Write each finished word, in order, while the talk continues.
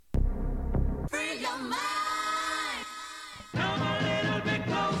your mind. Come a little bit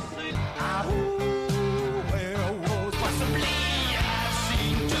closer. Werewolves, possibly I've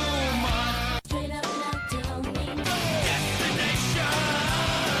seen too much. Straight up now, tell me. Destination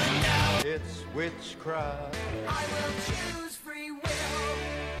now. It's witchcraft. I will choose free will.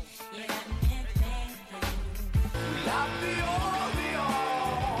 Yeah. Not the all, the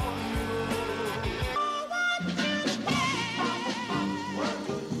all.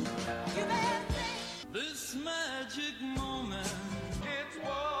 This magic moment. It's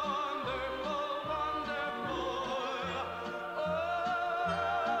wonderful, wonderful. Oh,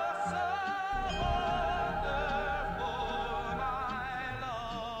 so wonderful, my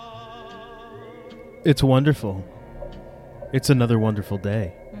love. It's wonderful. It's another wonderful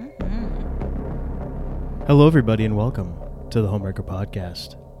day. Hello, everybody, and welcome to the Homewrecker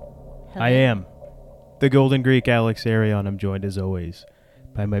Podcast. I am the Golden Greek Alex Arion. I'm joined, as always,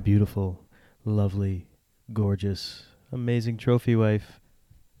 by my beautiful, lovely, gorgeous, amazing trophy wife,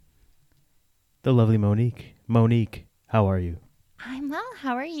 the lovely Monique. Monique, how are you? I'm well.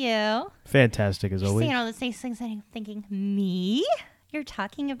 How are you? Fantastic, as You're always. saying all those nice things, and I'm thinking, me? You're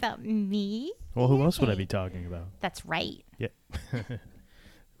talking about me? Well, who else would I Yay. be talking about? That's right. Yeah.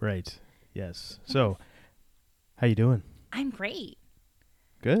 Right. Yes. So, how you doing? I'm great.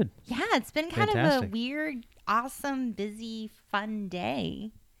 Good. Yeah, it's been kind of a Fantastic. weird, awesome, busy, fun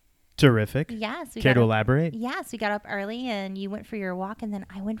day. Terrific. Yes. Care to elaborate? Yes, we got up early, and you went for your walk, and then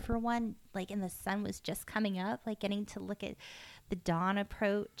I went for one, and the sun was just coming up, getting to look at the dawn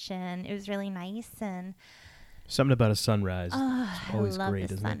approach, and it was really nice, and Something about a sunrise. I always love great,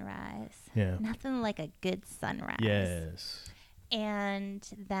 the isn't it? sunrise. Yeah. Nothing like a good sunrise. Yes. And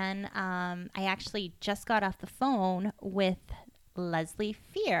then I actually just got off the phone with Leslie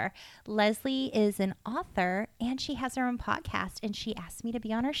Fear. Leslie is an author, and she has her own podcast, and she asked me to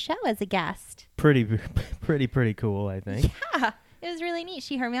be on her show as a guest. Pretty cool, I think. Yeah, it was really neat.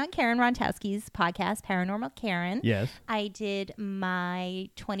 She heard me on Karen Rontowski's podcast, Paranormal Karen. Yes. I did my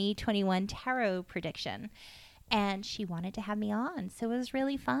 2021 tarot prediction, and she wanted to have me on, so it was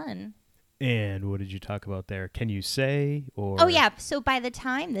really fun. And what did you talk about there? Can you say or? Oh, yeah. So by the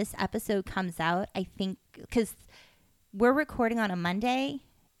time this episode comes out, I think, because we're recording on a Monday.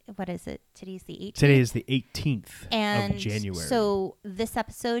 What is it? Today's the 18th. Today is the 18th and of January. So this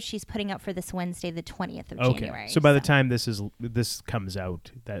episode she's putting out for this Wednesday, the 20th of January. So by the time this comes out,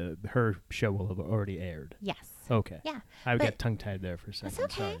 that her show will have already aired. Yes. Okay. Yeah. I But got tongue tied there for a second.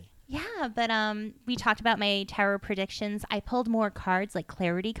 That's okay. Sorry. Yeah, but we talked about my tarot predictions. I pulled more cards, like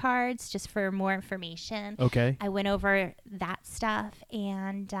clarity cards, just for more information. Okay. I went over that stuff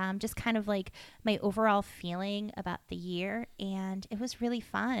and just kind of like my overall feeling about the year. And it was really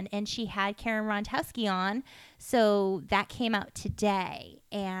fun. And she had Karen Rontowski on. So that came out today.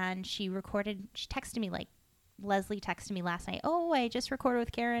 And she texted me Leslie texted me last night, oh, I just recorded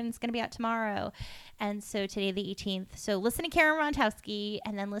with Karen. It's going to be out tomorrow. And so today, the 18th. So listen to Karen Rontowski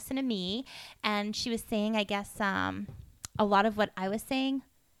and then listen to me. And she was saying, I guess, a lot of what I was saying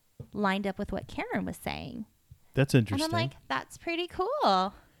lined up with what Karen was saying. That's interesting. And I'm like, that's pretty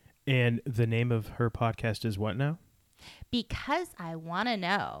cool. And the name of her podcast is what now? Because I Want to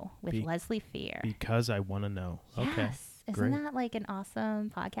Know with Leslie Fear. Because I Want to Know. Okay. Yes. Great. Isn't that like an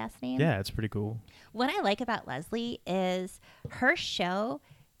awesome podcast name? Yeah, it's pretty cool. What I like about Leslie is her show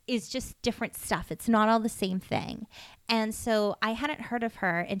is just different stuff. It's not all the same thing. And so I hadn't heard of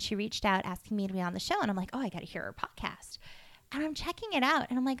her, and she reached out asking me to be on the show. And I'm like, oh, I got to hear her podcast. And I'm checking it out,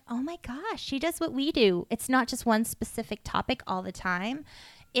 and I'm like, oh my gosh, she does what we do. It's not just one specific topic all the time.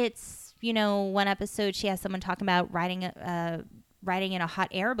 It's, one episode she has someone talking about riding in a hot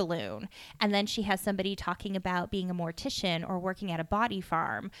air balloon, and then she has somebody talking about being a mortician or working at a body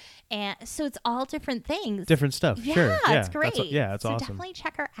farm, and so it's all different things, Different stuff. yeah, Sure. Yeah, it's great. That's so awesome. definitely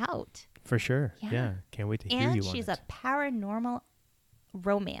check her out. For sure. Yeah. Yeah. Can't wait to hear And you on she's it. a paranormal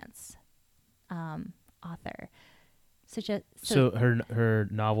romance author. So her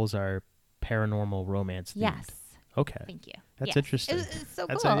novels are paranormal romance themed. Yes. Okay. Thank you. That's Yes. interesting. It's so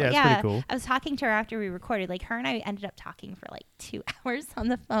That's cool. it's pretty cool. I was talking to her after we recorded. Her and I ended up talking for 2 hours on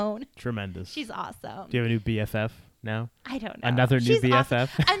the phone. Tremendous. She's awesome. Do you have a new BFF now? I don't know. Another new She's BFF?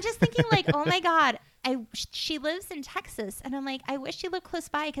 awesome. I'm just thinking oh my God, she lives in Texas. And I'm like, I wish she lived close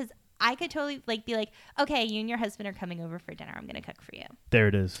by because I could totally be like, okay, you and your husband are coming over for dinner. I'm going to cook for you. There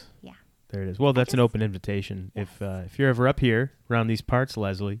it is. Yeah. There it is. Well, that's an open invitation. Yes. If you're ever up here around these parts,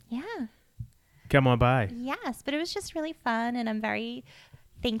 Leslie, Yeah. come on by. Yes. But it was just really fun. And I'm very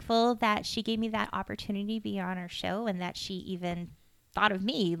thankful that she gave me that opportunity to be on her show and that she even thought of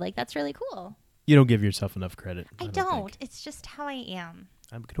me. That's really cool. You don't give yourself enough credit. I don't don't. think. It's just how I am.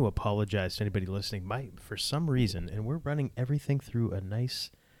 I'm going to apologize to anybody listening. For some reason, and we're running everything through a nice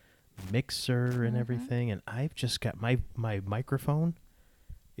mixer and everything, and I've just got my microphone.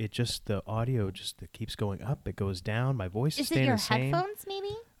 The audio it keeps going up. It goes down. My voice is staying the same. Is it your headphones,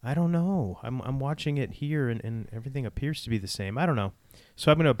 maybe? I don't know. I'm watching it here, and everything appears to be the same. I don't know.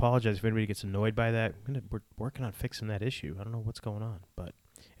 So I'm going to apologize if anybody gets annoyed by that. We're working on fixing that issue. I don't know what's going on, but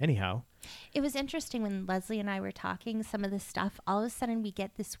anyhow. It was interesting when Leslie and I were talking some of this stuff. All of a sudden, we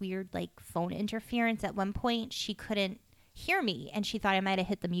get this weird phone interference. At one point, she couldn't hear me, and she thought I might have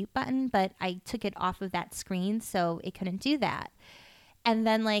hit the mute button, but I took it off of that screen, so it couldn't do that. And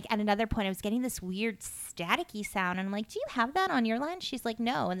then, at another point, I was getting this weird staticky sound. And I'm like, do you have that on your line? She's like,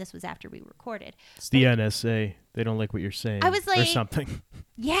 no. And this was after we recorded. It's the NSA. They don't like what you're saying. I was like... Or something.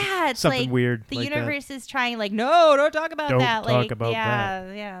 Yeah. It's something weird the like universe that. Is trying, no, don't talk about that. Don't talk about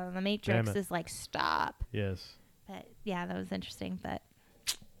that. Yeah. The Matrix is like, stop. Yes. But, yeah, that was interesting. But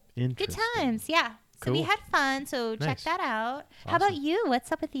interesting. Good times. Yeah. So we Cool. had fun. So check Nice. that out. Awesome. How about you?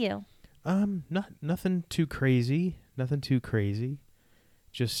 What's up with you? Nothing too crazy.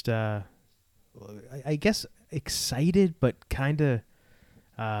 Just, I guess excited, but kind of,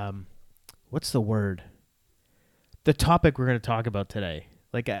 what's the word? The topic we're going to talk about today.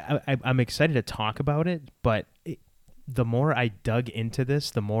 I'm excited to talk about it, but the more I dug into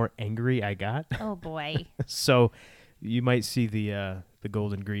this, the more angry I got. Oh, boy. So you might see the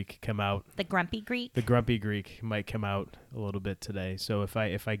Golden Greek come out. The Grumpy Greek? The Grumpy Greek might come out a little bit today. So if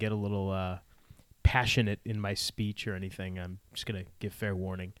I get a little passionate in my speech or anything, I'm just gonna give fair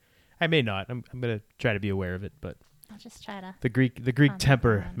warning. I may not. I'm gonna try to be aware of it, but I'll just try to. the Greek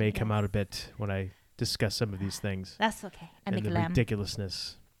temper down, may come yes. out a bit when I discuss some of these things. That's okay. And the the glam.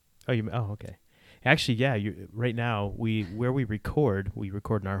 ridiculousness. Okay. Actually, yeah. Right now where we record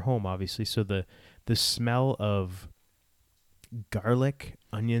in our home, obviously. So the smell of garlic,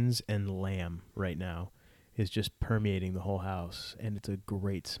 onions, and lamb right now is just permeating the whole house, and it's a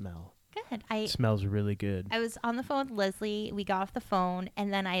great smell. Good. It smells really good. I was on the phone with Leslie. We got off the phone,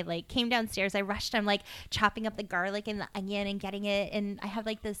 and then I came downstairs. I rushed. I'm chopping up the garlic and the onion and getting it. And I have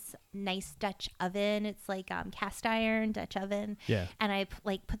this nice Dutch oven. It's cast iron Dutch oven. Yeah. And I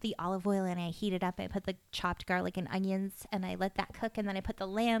put the olive oil in. I heat it up. I put the chopped garlic and onions, and I let that cook. And then I put the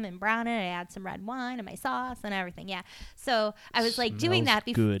lamb and brown it. I add some red wine and my sauce and everything. Yeah. So I was doing that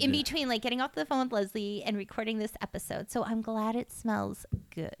good. in between getting off the phone with Leslie and recording this episode. So I'm glad it smells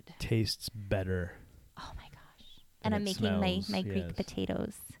good. Tastes better. Oh my gosh. And And I'm it making smells, my Greek yes.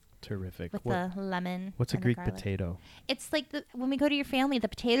 potatoes Terrific. with the lemon. What's a and the Greek garlic. potato? It's when we go to your family, the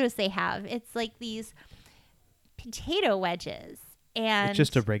potatoes they have. It's these potato wedges. And It's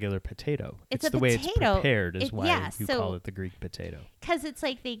just a regular potato. It's the a way it's potato. prepared is why yeah, you so- call it the Greek potato. because it's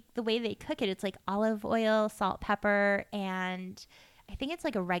the way they cook it. It's olive oil, salt, pepper, and I think it's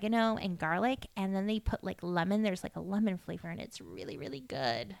oregano and garlic. And then they put lemon. There's a lemon flavor, and it's really, really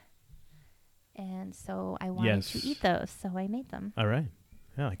good. And so I wanted to eat those, so I made them. All right.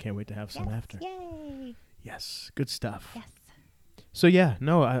 Yeah, I can't wait to have some Yes, after. Yay. Yes, good stuff. Yes. So yeah,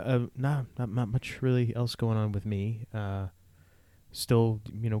 no, not much really else going on with me. Still,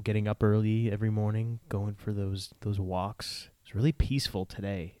 getting up early every morning, going for those walks. It's really peaceful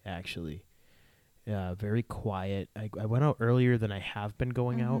today, actually. Very quiet. I went out earlier than I have been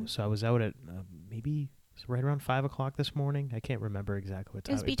going out, so I was out at maybe right around 5 o'clock this morning. I can't remember exactly what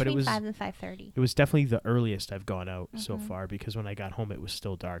It time. was between 5 and 5:30. It was definitely the earliest I've gone out so far, because when I got home, it was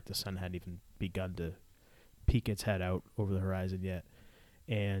still dark. The sun hadn't even begun to peek its head out over the horizon yet.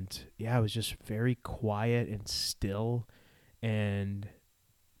 And yeah, it was just very quiet and still. And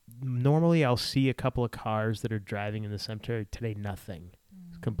normally I'll see a couple of cars that are driving in the cemetery. Today, nothing.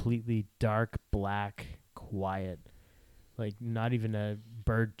 It's completely dark, black, quiet. Not even a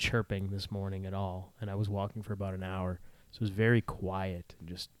bird chirping this morning at all. And I was walking for about an hour. So it was very quiet and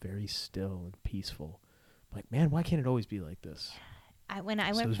just very still and peaceful. Man, why can't it always be like this? It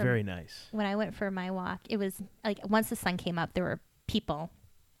was very nice. When I went for my walk, it was once the sun came up, there were people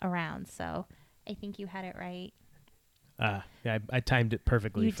around. So I think you had it right. Yeah, I timed it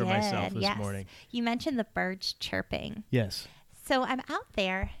perfectly You for did, myself this yes. morning. You mentioned the birds chirping. Yes. So I'm out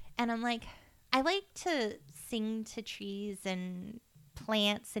there, and I'm I like to sing to trees and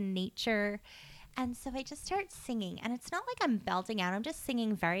plants and nature. And so I just start singing, and it's not I'm belting out. I'm just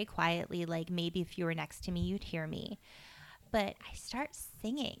singing very quietly, maybe if you were next to me, you'd hear me. But I start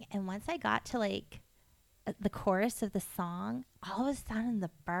singing, and once I got to the chorus of the song, all of a sudden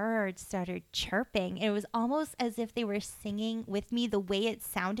the birds started chirping. It was almost as if they were singing with me. The way it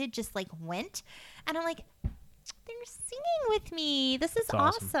sounded just went, and I'm they're singing with me. This is That's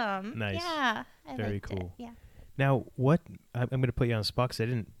awesome. awesome. Nice. Yeah. I Very liked cool. It. Yeah. Now, what I'm going to put you on the spot 'cause I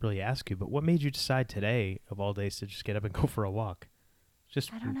didn't really ask you, but what made you decide today of all days to just get up and go for a walk?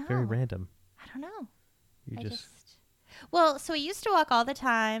 Just I don't know. very random. I don't know. You I just Well, so I used to walk all the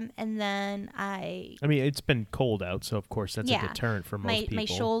time, and then I mean, it's been cold out, so of course that's a deterrent for most people. My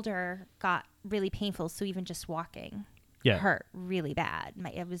shoulder got really painful, so even just walking hurt really bad.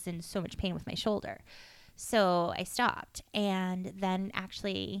 I was in so much pain with my shoulder. So I stopped. And then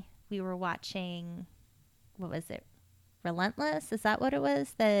actually we were watching, what was it? Relentless? Is that what it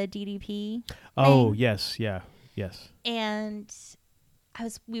was? The DDP Oh, thing? yes. Yeah. Yes. And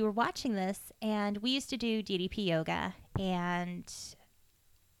we were watching this, and we used to do DDP yoga, and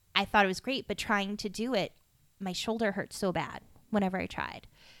I thought it was great, but trying to do it, my shoulder hurt so bad whenever I tried.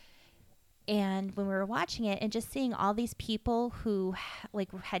 And when we were watching it and just seeing all these people who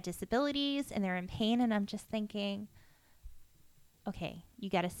like had disabilities and they're in pain, and I'm just thinking, okay, you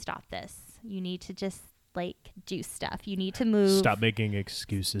got to stop this. You need to just like do stuff. You need to move. Stop making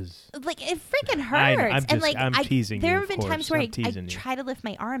excuses. Like it freaking hurts. I'm teasing you. There have been of course. times where I you. try to lift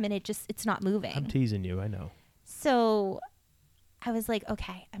my arm and it's not moving. I'm teasing you. I know. So I was like,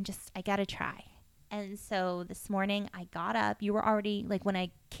 okay, I got to try. And so this morning I got up. You were already, like when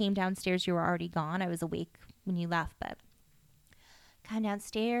I came downstairs, you were already gone. I was awake when you left, but come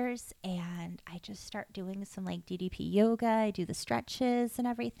downstairs and I just start doing some like DDP yoga. I do the stretches and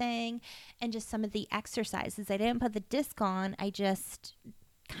everything and just some of the exercises. I didn't put the disc on. I just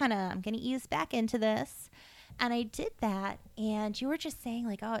I'm going to ease back into this. And I did that. And you were just saying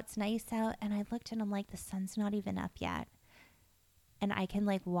like, oh, it's nice out. And I looked and I'm like, the sun's not even up yet. And I can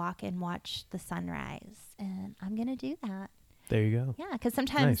like walk and watch the sunrise. And I'm going to do that. There you go. Yeah, because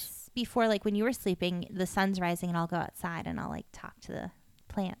sometimes before, like when you were sleeping, the sun's rising and I'll go outside and I'll like talk to the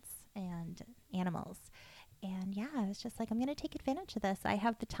plants and animals. And yeah, I was just like, I'm going to take advantage of this. I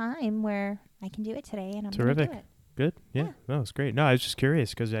have the time where I can do it today and I'm going to do it. Good. Yeah. No, it's great. No, I was just curious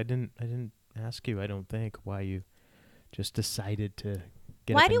because I didn't ask you, I don't think, why you just decided to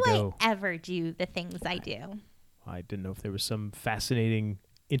get up and go. Why do I ever do the things I do? I didn't know if there was some fascinating,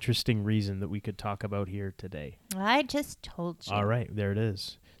 interesting reason that we could talk about here today. I just told you. All right, there it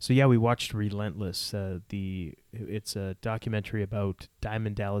is. So yeah, we watched Relentless. It's a documentary about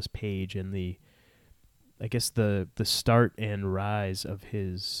Diamond Dallas Page and the start and rise of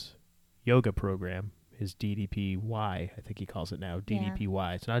his yoga program, his DDPY. I think he calls it now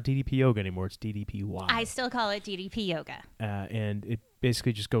DDPY. It's not DDP yoga anymore. It's DDPY. I still call it DDP yoga. And it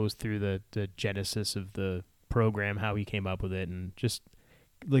basically just goes through the genesis of the program, how he came up with it, and just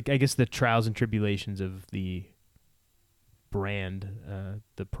like I guess the trials and tribulations of the brand,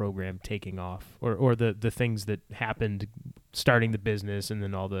 the program taking off, or the things that happened starting the business, and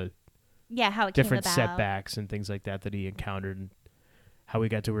then all the how it different came about. setbacks and things like that he encountered, and how he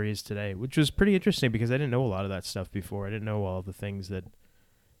got to where he is today, which was pretty interesting because I didn't know a lot of that stuff before. I didn't know all the things that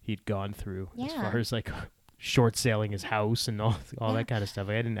he'd gone through as far as like short selling his house and all that kind of stuff.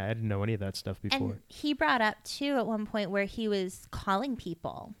 I didn't know any of that stuff before. And he brought up too at one point where he was calling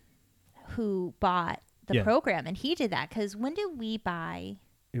people who bought the program, and he did that because when did we buy?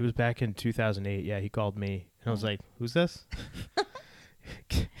 It was back in 2008. Yeah, he called me and I was like, "Who's this?"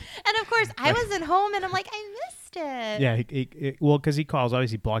 And of course, I wasn't home, and I'm like, I missed it. Yeah, well, because he calls,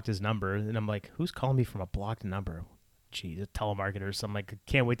 obviously blocked his number, and I'm like, "Who's calling me from a blocked number?" Geez, a telemarketer or something. Like,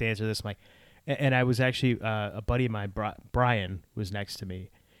 can't wait to answer this. I'm like, and I was actually a buddy of mine, Brian, was next to me,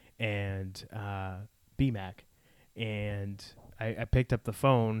 and BMAC, and I picked up the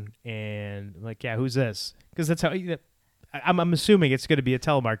phone, and I'm like, "Yeah, who's this?" Because that's how I'm assuming it's going to be a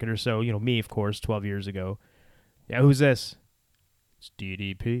telemarketer. So me, of course, 12 years ago. Yeah, who's this? It's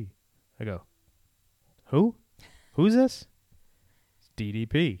DDP. I go, who? Who's this? It's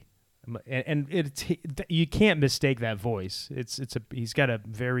DDP. And you can't mistake that voice. He's got a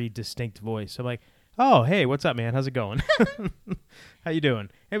very distinct voice. I'm like, oh, hey, what's up, man? How's it going? How you doing?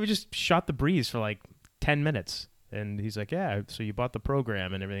 And we just shot the breeze for like 10 minutes. And he's like, yeah, so you bought the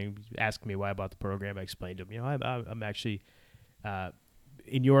program and everything. Asked me why I bought the program. I explained to him, I'm actually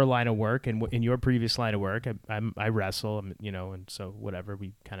in your line of work and in your previous line of work. I wrestle, and so whatever.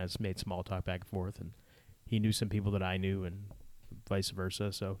 We kind of made small talk back and forth, and he knew some people that I knew, and vice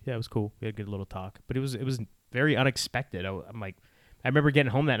versa. So yeah, it was cool. We had a good little talk, but it was very unexpected. I'm like, I remember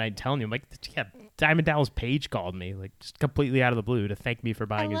getting home that night and telling him, like, yeah, Diamond Dallas Page called me, like, just completely out of the blue to thank me for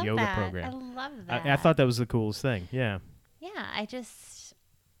buying his yoga program. I love that. I thought that was the coolest thing. Yeah. Yeah,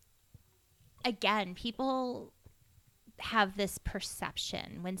 again, people have this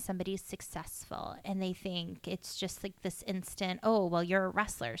perception when somebody's successful and they think it's just like this instant, oh, well, you're a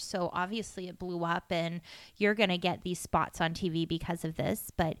wrestler, so obviously it blew up and you're going to get these spots on TV because of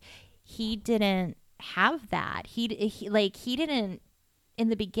this. But he didn't have that. He didn't in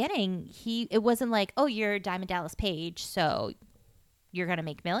the beginning. It wasn't like, oh, you're Diamond Dallas Page, so you're gonna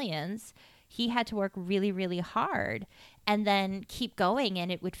make millions. He had to work really, really hard and then keep going,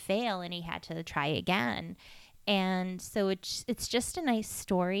 and it would fail, and he had to try again. And so it's just a nice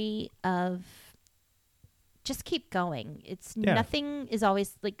story of just keep going. It's nothing is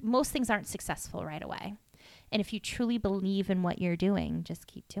always like, most things aren't successful right away. And if you truly believe in what you're doing, just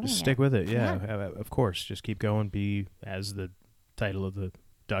keep doing Just it. stick with it. Yeah, of course. Just keep going. Be, as the title of the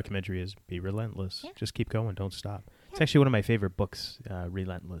documentary is, be relentless. Yeah. Just keep going. Don't stop. Yeah. It's actually one of my favorite books,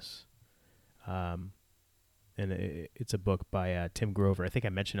 Relentless. And it's a book by Tim Grover. I think I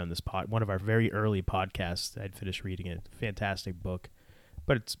mentioned on this one of our very early podcasts. I'd finished reading it. Fantastic book.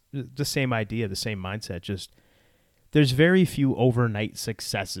 But it's the same idea, the same mindset. Just there's very few overnight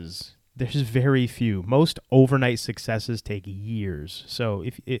successes. There's very few. Most overnight successes take years. So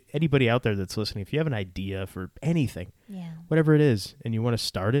if anybody out there that's listening, if you have an idea for anything, whatever it is, and you want to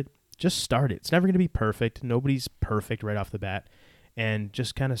start it, just start it. It's never going to be perfect. Nobody's perfect right off the bat. And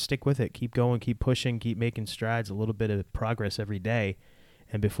just kind of stick with it. Keep going, keep pushing, keep making strides, a little bit of progress every day.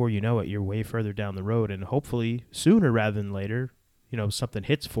 And before you know it, you're way further down the road. And hopefully sooner rather than later, something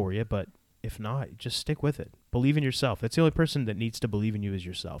hits for you. But if not, just stick with it. Believe in yourself. That's the only person that needs to believe in you is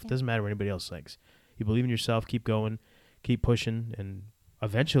yourself. It doesn't matter what anybody else thinks. You believe in yourself, keep going, keep pushing. And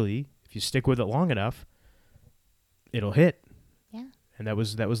eventually, if you stick with it long enough, it'll hit. Yeah. And that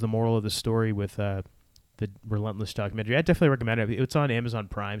was the moral of the story with the Relentless documentary. I definitely recommend it. It's on Amazon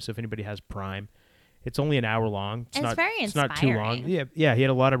Prime, so if anybody has Prime, it's only an hour long. It's very inspiring. Not too long. Yeah. He had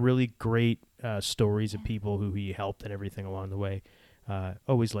a lot of really great stories of people who he helped and everything along the way.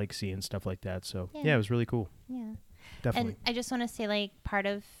 Always like seeing stuff like that. So yeah, it was really cool. Yeah, definitely. And I just want to say, like, part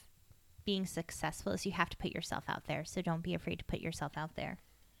of being successful is you have to put yourself out there. So don't be afraid to put yourself out there.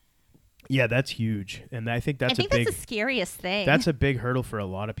 Yeah, that's huge, and I think that's that's the scariest thing. That's a big hurdle for a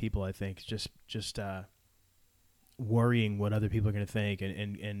lot of people. I think just worrying what other people are going to think,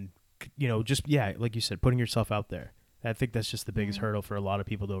 and just like you said, putting yourself out there. I think that's just the biggest hurdle for a lot of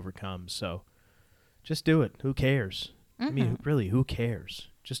people to overcome. So just do it. Who cares? I mean, really, who cares?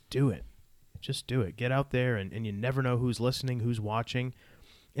 Just do it. Just do it. Get out there, and you never know who's listening, who's watching.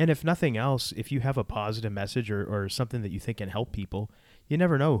 And if nothing else, if you have a positive message or something that you think can help people, you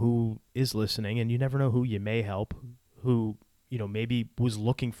never know who is listening, and you never know who you may help, who maybe was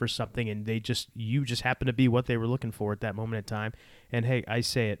looking for something, and you just happen to be what they were looking for at that moment in time. And hey, I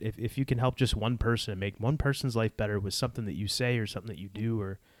say it, if you can help just one person, make one person's life better with something that you say or something that you do,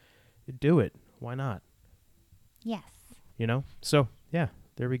 or do it. Why not? Yes. So yeah,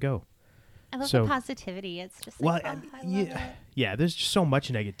 there we go. I love the positivity. It's just like, I love it. Yeah. There's just so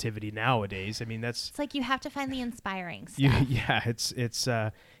much negativity nowadays. I mean, it's like you have to find the inspiring stuff. Yeah,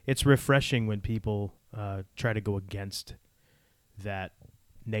 it's refreshing when people try to go against that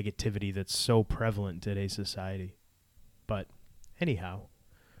negativity that's so prevalent in today's society. But anyhow.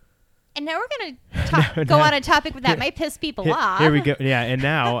 And now we're going to go on a topic that might piss people off. Here we go. Yeah, and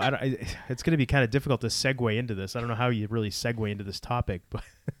now it's going to be kind of difficult to segue into this. I don't know how you really segue into this topic,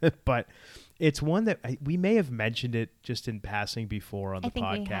 but it's one that we may have mentioned it just in passing before on the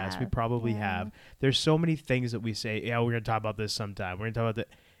podcast. We probably have. There's so many things that we say, yeah, we're going to talk about this sometime. We're going to talk about that.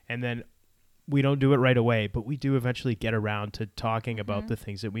 And then we don't do it right away, but we do eventually get around to talking about the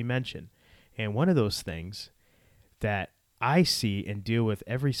things that we mention. And one of those things that I see and deal with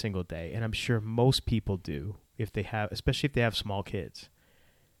every single day, and I'm sure most people do, especially if they have small kids,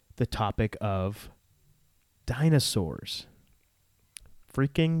 the topic of dinosaurs.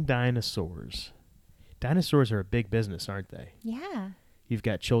 Freaking dinosaurs. Dinosaurs are a big business, aren't they? Yeah. You've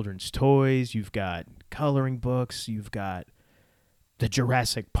got children's toys, you've got coloring books, you've got the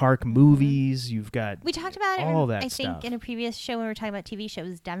Jurassic Park movies, you've got we talked about all it, that I stuff. think, in a previous show when we were talking about TV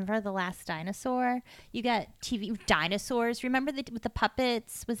shows, Denver, the Last Dinosaur. You got TV dinosaurs. Remember with the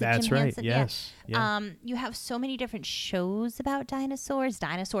puppets? Was it That's Jim right. Henson? Yes. Yeah. You have so many different shows about dinosaurs.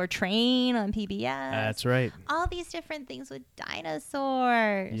 Dinosaur Train on PBS. That's right. All these different things with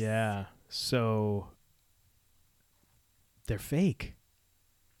dinosaurs. Yeah. So they're fake.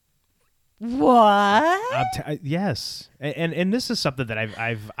 What? Yes, and this is something that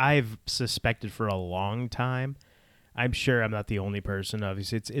I've suspected for a long time. I'm sure I'm not the only person.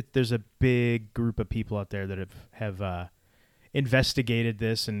 Obviously, there's a big group of people out there that have investigated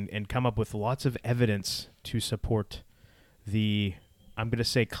this and come up with lots of evidence to support the, I'm going to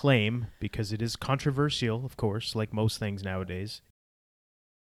say, claim, because it is controversial, of course, like most things nowadays.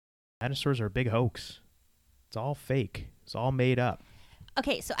 Dinosaurs are a big hoax. It's all fake. It's all made up.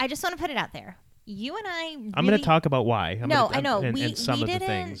 Okay, so I just want to put it out there. You and I really... I'm going to talk about why. I know. And some of the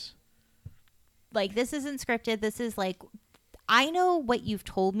things. Like, this isn't scripted. This is like, I know what you've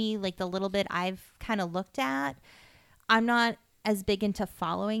told me, like the little bit I've kind of looked at. I'm not as big into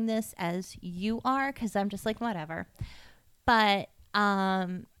following this as you are, because I'm just like, whatever. But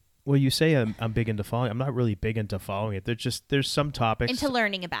well, you say I'm big into following. I'm not really big into following it. There's some topics into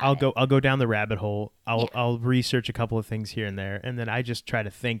learning about I'll go down the rabbit hole. Yeah. I'll research a couple of things here and there, and then I just try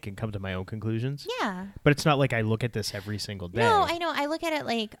to think and come to my own conclusions. Yeah. But it's not like I look at this every single day. No, I know. I look at it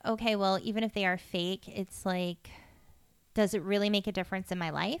like, okay, well, even if they are fake, it's like, does it really make a difference in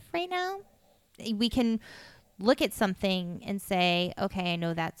my life right now? We can look at something and say, okay, I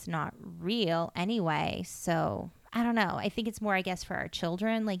know that's not real anyway. So I don't know. I think it's more, I guess, for our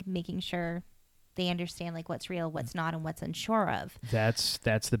children, like making sure they understand like what's real, what's not, and what's unsure of. That's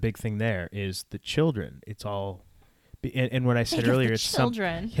the big thing there is the children. It's all, and when I said Think of earlier, the it's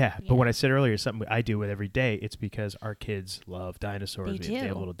children. but when I said earlier, it's something I do with every day. It's because our kids love dinosaurs. They They do.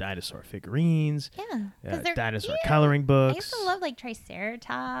 have little dinosaur figurines, Yeah. 'Cause they're dinosaur cute. coloring I books. used to love like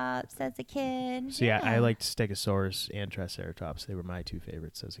Triceratops as a kid. So yeah, I liked Stegosaurus and Triceratops. They were my two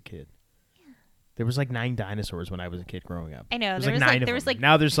favorites as a kid. There was like 9 dinosaurs when I was a kid growing up. I know. There was like 9 of them.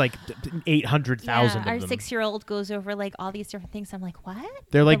 Now there's like 800,000 Our of them. 6-year-old goes over like all these different things. I'm like, what?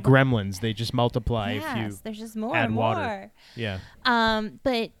 They're like gremlins. They just multiply if Yes, you there's just more add and water. more. Yeah.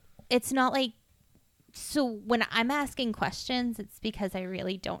 But it's not like, so when I'm asking questions, it's because I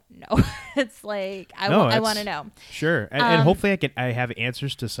really don't know. It's like, I want to know. Sure. And hopefully I have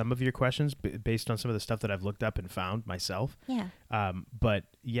answers to some of your questions based on some of the stuff that I've looked up and found myself. Yeah. But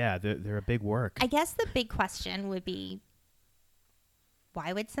yeah, they're a big work. I guess the big question would be,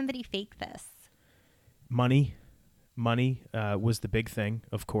 why would somebody fake this? Money was the big thing,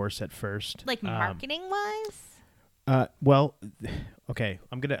 of course, at first. Like marketing wise? Well, okay.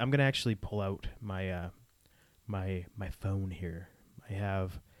 I'm gonna actually pull out my my phone here. I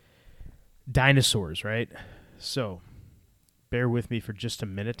have dinosaurs, right? So, bear with me for just a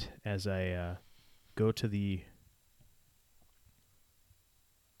minute as I go to the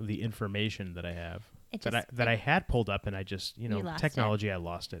information that I have that I had pulled up, and I just You lost technology. I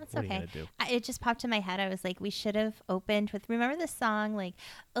lost it. That's What okay. are you gonna do? It just popped in my head. I was like, we should have opened with, remember the song, like,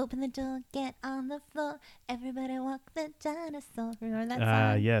 open the door, get on the floor, everybody walk the dinosaur. Remember that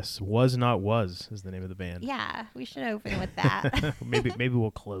song? Yes, Was Not Was is the name of the band. Yeah, we should open with that. maybe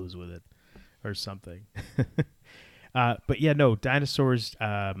we'll close with it or something. But yeah, no, dinosaurs.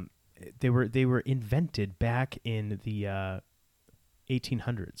 They were invented back in the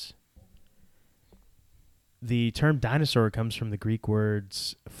 1800s. The term dinosaur comes from the Greek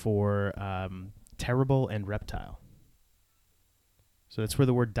words for terrible and reptile. So that's where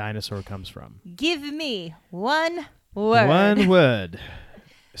the word dinosaur comes from. Give me one word. One word.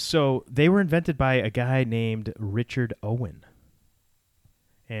 So they were invented by a guy named Richard Owen.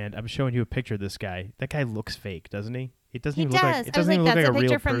 And I'm showing you a picture of this guy. That guy looks fake, doesn't he? It doesn't He even does. look like it I was doesn't like, even look that's like a a real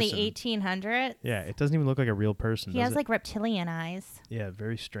picture from person. the 1800s. Yeah, it doesn't even look like a real person. He does has it? like reptilian eyes. Yeah,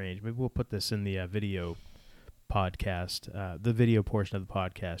 very strange. Maybe we'll put this in the video podcast, the video portion of the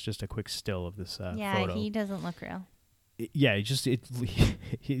podcast. Just a quick still of this Yeah, photo. he doesn't look real. Yeah,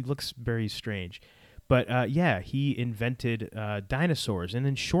 he looks very strange. But yeah, he invented dinosaurs, and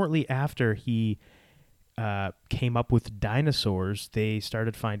then shortly after he came up with dinosaurs, they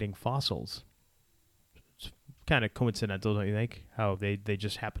started finding fossils. It's kind of coincidental, don't you think? How they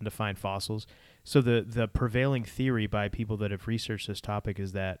just happened to find fossils. So the prevailing theory by people that have researched this topic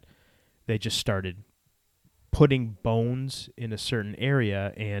is that they just started putting bones in a certain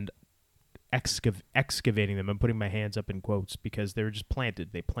area and excavating them. I'm putting my hands up in quotes because they were just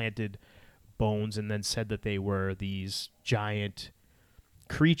planted. They planted bones and then said that they were these giant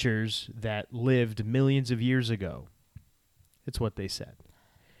creatures that lived millions of years ago. It's what they said.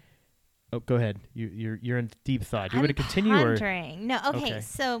 Oh, go ahead. You're in deep thought. Do you want to continue pondering. No, Okay.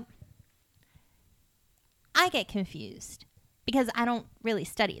 So I get confused because I don't really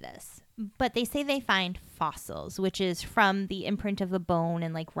study this. But they say they find fossils, which is from the imprint of a bone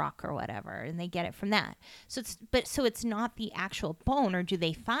and like rock or whatever, and they get it from that. So it's not the actual bone, or do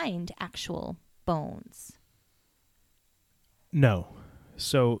they find actual bones? No.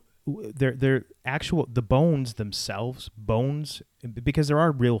 So they're actual, the bones themselves, because there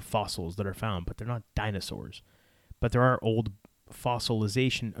are real fossils that are found, but they're not dinosaurs. But there are old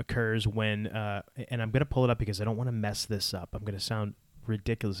fossilization occurs when, and I'm going to pull it up because I don't want to mess this up. I'm going to sound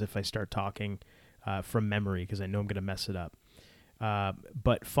ridiculous if I start talking from memory because I know I'm going to mess it up.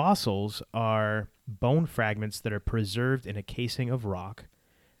 But fossils are bone fragments that are preserved in a casing of rock,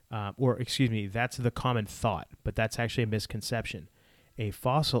 that's the common thought, but that's actually a misconception. A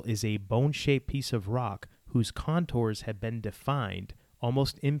fossil is a bone-shaped piece of rock whose contours have been defined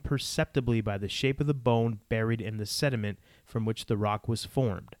almost imperceptibly by the shape of the bone buried in the sediment from which the rock was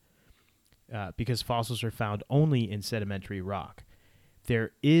formed, because fossils are found only in sedimentary rock.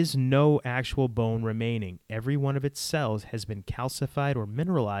 There is no actual bone remaining. Every one of its cells has been calcified or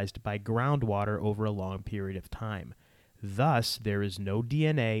mineralized by groundwater over a long period of time. Thus, there is no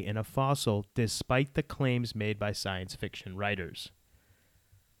DNA in a fossil, despite the claims made by science fiction writers.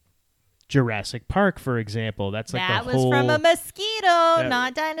 Jurassic Park, for example, that's like that the was whole... from a mosquito,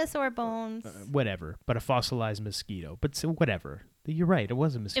 not dinosaur bones. whatever, but a fossilized mosquito. But so whatever. You're right, it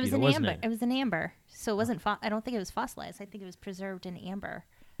was a It mosquito, was an wasn't amber. it? It was an amber. So it wasn't. I don't think it was fossilized. I think it was preserved in amber.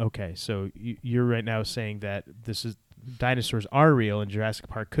 Okay, so you're right now saying that dinosaurs are real and Jurassic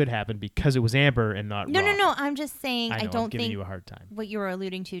Park could happen because it was amber and not rock. No. I'm just saying. I know, I don't I'm giving think you a hard time. what you were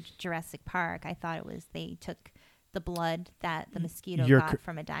alluding to, Jurassic Park. I thought it was they took the blood that the mosquito You're got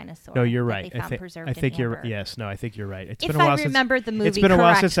from a dinosaur. No, you're that right. They found preserved I think in you're amber. yes. No, I think you're right. It's If been a while I remember the movie, It's been a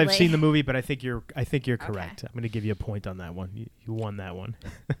while since I've correctly. seen the movie, but I think you're correct. I'm going to give you a point on that one. You won that one.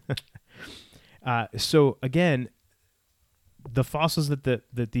 So again, the fossils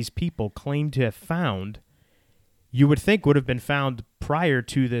that these people claim to have found, you would think would have been found prior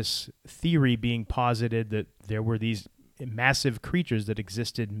to this theory being posited that there were these massive creatures that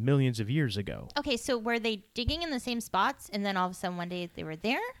existed millions of years ago. Okay, so were they digging in the same spots, and then all of a sudden one day they were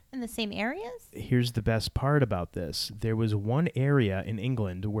there in the same areas? Here's the best part about this. There was one area in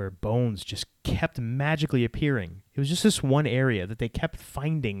England where bones just kept magically appearing. It was just this one area that they kept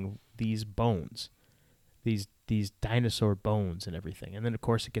finding these bones, these dinosaur bones and everything. And then, of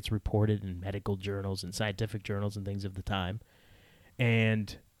course, it gets reported in medical journals and scientific journals and things of the time.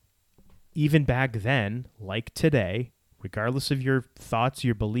 And even back then, like today, regardless of your thoughts,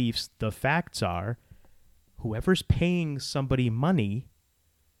 your beliefs, the facts are whoever's paying somebody money,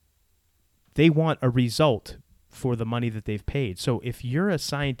 they want a result for the money that they've paid. So if you're a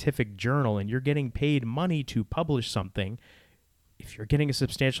scientific journal and you're getting paid money to publish something, if you're getting a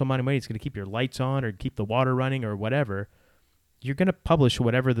substantial amount of money, it's going to keep your lights on or keep the water running or whatever, you're going to publish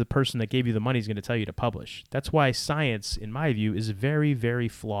whatever the person that gave you the money is going to tell you to publish. That's why science, in my view, is very, very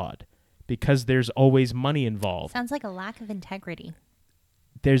flawed. Because there's always money involved. Sounds like a lack of integrity.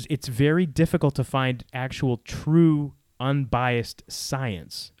 It's very difficult to find actual true unbiased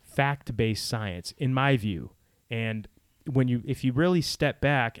science, fact-based science, in my view. And if you really step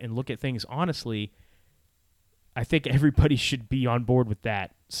back and look at things honestly, I think everybody should be on board with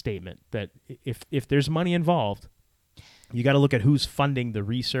that statement, that if there's money involved, you got to look at who's funding the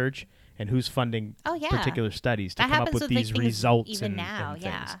research and who's funding particular studies to that come up with these results even and now, things.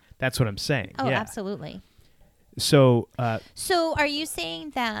 yeah. That's what I'm saying. Oh, yeah. absolutely. So, So are you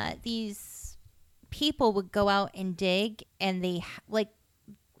saying that these people would go out and dig and they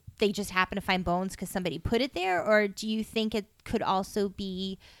just happen to find bones because somebody put it there? Or do you think it could also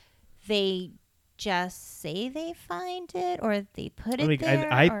be they just say they find it or they put it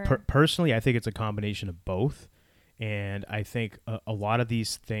there? Personally, I think it's a combination of both. And I think a lot of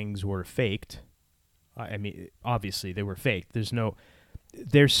these things were faked. I mean, obviously they were faked.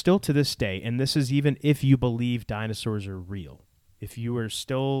 There's still to this day, and this is even if you believe dinosaurs are real. If you are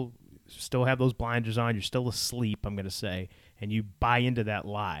still have those blinders on, you're still asleep, I'm going to say, and you buy into that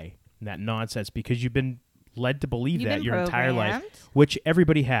lie and that nonsense because you've been led to believe that your entire life, which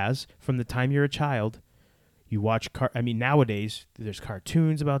everybody has from the time you're a child. You watch nowadays there's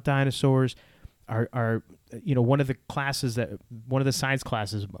cartoons about dinosaurs. One of the science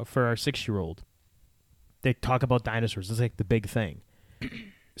classes for our 6-year-old, they talk about dinosaurs. It's like the big thing.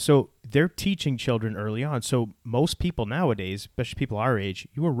 So they're teaching children early on. So most people nowadays, especially people our age,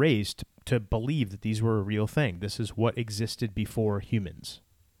 you were raised to believe that these were a real thing. This is what existed before humans,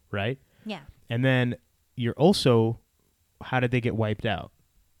 right? Yeah. And then you're also, how did they get wiped out?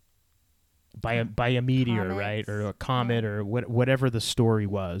 By a meteor, Comets. right? Or a comet or whatever the story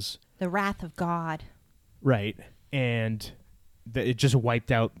was. The wrath of God. Right. And it just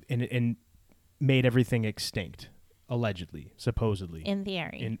wiped out and made everything extinct, allegedly, supposedly. In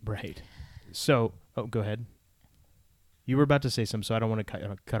theory. Right. So, go ahead. You were about to say something, so I don't want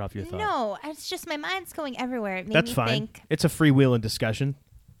to cut off your thought. No, it's just my mind's going everywhere. It made That's me fine. think. It's a freewheeling discussion.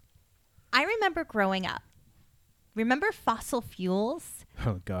 I remember growing up. Remember fossil fuels?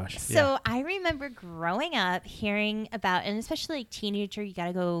 Oh, gosh. So I remember growing up hearing about, and especially like teenager, you got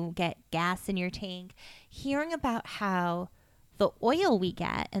to go get gas in your tank, hearing about how the oil we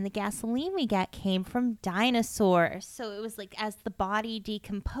get and the gasoline we get came from dinosaurs. So it was like as the body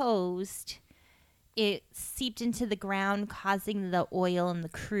decomposed, it seeped into the ground, causing the oil and the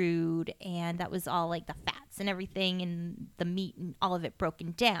crude, and that was all like the fat fats and everything and the meat and all of it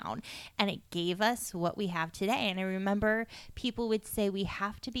broken down. And it gave us what we have today. And I remember people would say, we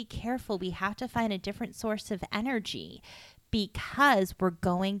have to be careful. We have to find a different source of energy because we're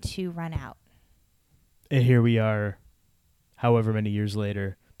going to run out. And here we are, however many years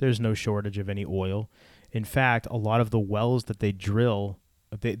later, there's no shortage of any oil. In fact, a lot of the wells that they drill,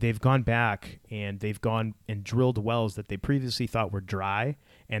 they've gone back and they've gone and drilled wells that they previously thought were dry,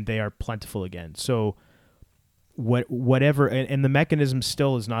 and they are plentiful again. So whatever, and the mechanism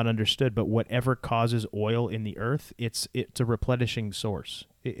still is not understood, but whatever causes oil in the earth, it's a replenishing source,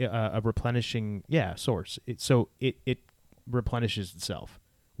 a replenishing source. So it replenishes itself.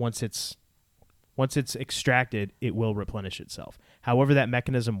 Once it's extracted, it will replenish itself. However that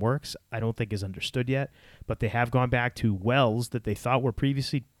mechanism works, I don't think is understood yet, but they have gone back to wells that they thought were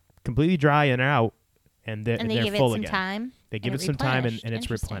previously completely dry and out, and they're give full it some again. time. They give it some time, and it's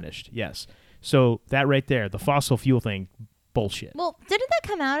Interesting. replenished. Yes. So that right there, the fossil fuel thing, bullshit. Well, didn't that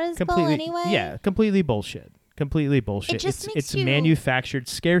come out as bull anyway? Yeah, completely bullshit. Completely bullshit. It just makes it's you- manufactured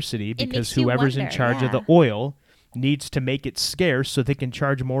scarcity because makes you whoever's in wonder, charge of the oil needs to make it scarce so they can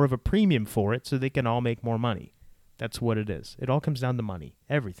charge more of a premium for it so they can all make more money. That's what it is. It all comes down to money.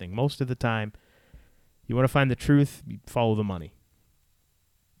 Everything. Most of the time, you want to find the truth, you follow the money.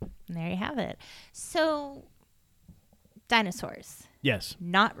 And there you have it. So, dinosaurs, Yes.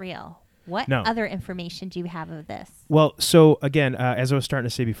 not real. What No. other information do you have of this? Well, so again, as I was starting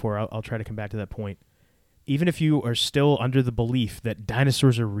to say before, I'll try to come back to that point. Even if you are still under the belief that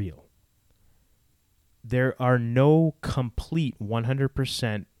dinosaurs are real, there are no complete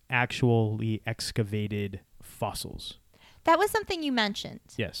 100% actually excavated fossils. That was something you mentioned.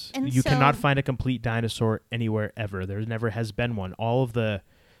 Yes. And You so- cannot find a complete dinosaur anywhere ever. There never has been one. All of the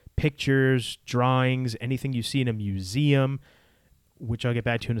pictures, drawings, anything you see in a museum, which I'll get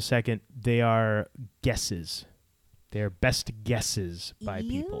back to in a second, they are guesses. They are best guesses by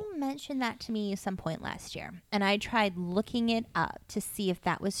people. You mentioned that to me some point last year, and I tried looking it up to see if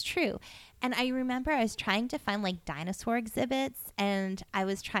that was true. And I remember I was trying to find like dinosaur exhibits, and I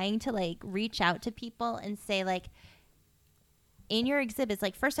was trying to like reach out to people and say like, in your exhibits,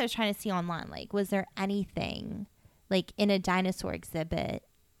 like first I was trying to see online, like was there anything like in a dinosaur exhibit?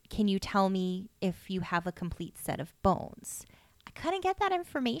 Can you tell me if you have a complete set of bones? I couldn't get that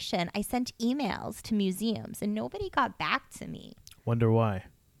information. I sent emails to museums and nobody got back to me. Wonder why.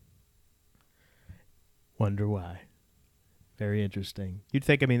 Wonder why. Very interesting. You'd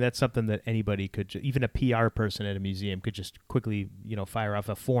think, I mean, that's something that anybody could, even a PR person at a museum could just quickly, fire off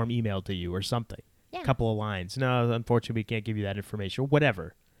a form email to you or something. Yeah. A couple of lines. No, unfortunately, we can't give you that information. Or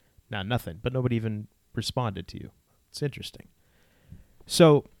whatever. No, nothing. But nobody even responded to you. It's interesting.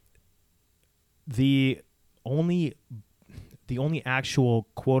 So, the only actual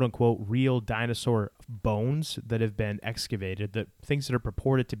quote-unquote real dinosaur bones that have been excavated, the things that are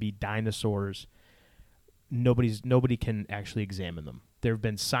purported to be dinosaurs, nobody can actually examine them. There have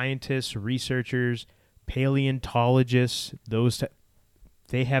been scientists, researchers, paleontologists,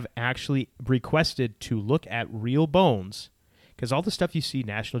 they have actually requested to look at real bones, because all the stuff you see,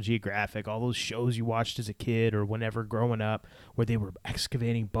 National Geographic, all those shows you watched as a kid or whenever growing up where they were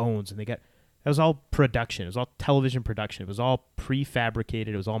excavating bones, and that was all production. It was all television production. It was all prefabricated.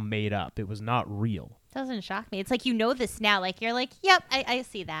 It was all made up. It was not real. Doesn't shock me. It's like you know this now. Like you're like, yep, I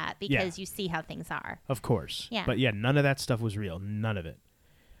see that because you see how things are. Of course. Yeah. But yeah, none of that stuff was real. None of it.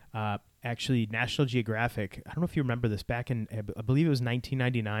 Actually, National Geographic, I don't know if you remember this, back in, I believe it was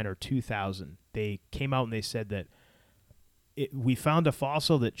 1999 or 2000, they came out and they said that we found a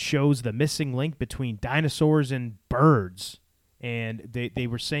fossil that shows the missing link between dinosaurs and birds. And they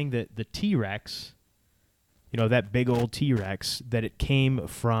were saying that the T-Rex, that big old T-Rex, that it came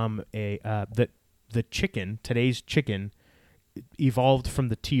from that the chicken, today's chicken, evolved from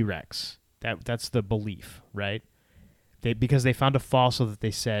the T-Rex. That's the belief, right? Because they found a fossil that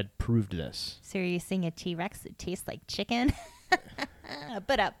they said proved this. So are you saying a T-Rex that tastes like chicken?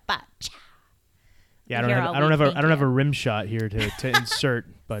 Yeah, I don't have a rim shot here to insert,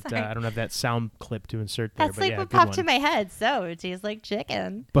 but I don't have that sound clip to insert there. That's but like yeah, what good popped one. in my head. So it tastes like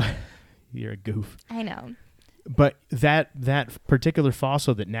chicken. But you're a goof. I know. But that particular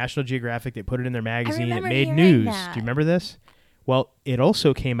fossil that National Geographic, they put it in their magazine, it remember made hearing news. that. Do you remember this? Well, it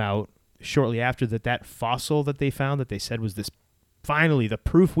also came out shortly after that fossil that they found that they said was this, finally, the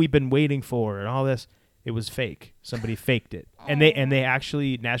proof we've been waiting for and all this. It was fake. Somebody faked it. And they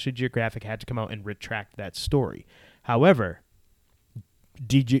actually, National Geographic had to come out and retract that story. However,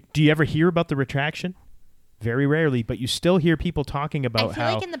 do you ever hear about the retraction? Very rarely, but you still hear people talking about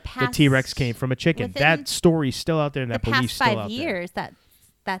how like in the the past- T-Rex came from a chicken. within That story's still out there and The that belief's past still 5 out there. years,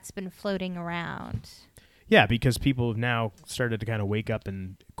 that's been floating around. Yeah, because people have now started to kind of wake up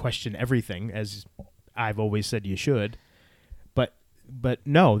and question everything, as I've always said you should. But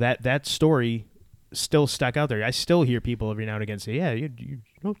no, that story still stuck out there. I still hear people every now and again say, "Yeah, you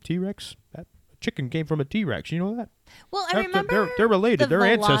know T-Rex. That chicken came from a T-Rex. You know that?" Well, I remember they're related. the They're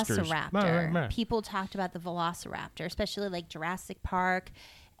ancestors. Velociraptor. People talked about the Velociraptor, especially like Jurassic Park,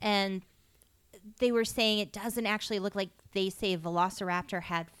 and they were saying it doesn't actually look like they say Velociraptor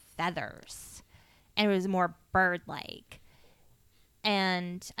had feathers, and it was more bird-like.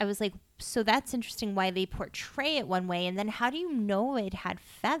 And I was like, so that's interesting why they portray it one way, and then how do you know it had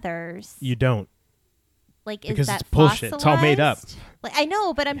feathers? You don't. Like, Because is that it's bullshit. It's all made up. Like, I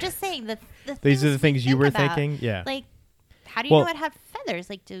know, but I'm just saying that These are the things you were about, thinking? Yeah. Like, how do you know it had feathers?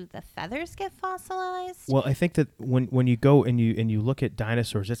 Like, do the feathers get fossilized? Well, I think that when you go and you look at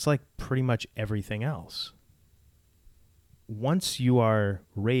dinosaurs, it's like pretty much everything else. Once you are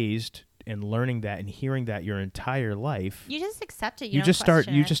raised and learning that and hearing that your entire life, you just accept it. You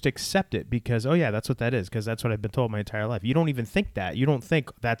just accept it because, oh yeah, that's what that is, because that's what I've been told my entire life. You don't even think that. You don't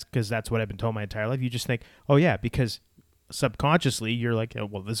think that's because that's what I've been told my entire life. You just think, oh yeah, because subconsciously you're like, oh,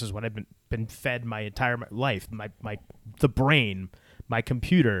 well, this is what I've been fed my entire life. The brain, my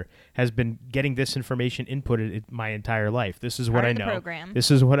computer has been getting this information inputted my entire life. This is what I know. Program. This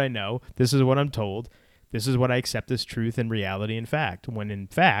is what I know. This is what I'm told. This is what I accept as truth and reality and fact. When in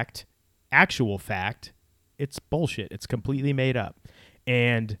fact, actual fact, it's bullshit. It's completely made up.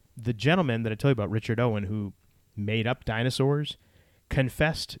 And the gentleman that I told you about, Richard Owen, who made up dinosaurs,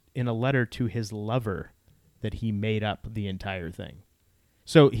 confessed in a letter to his lover that he made up the entire thing.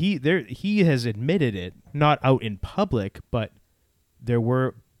 So he has admitted it, not out in public, but there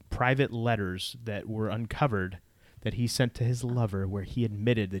were private letters that were uncovered that he sent to his lover where he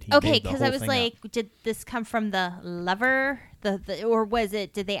admitted that he made the whole thing up. Okay, because I was like, did this come from the lover? Or was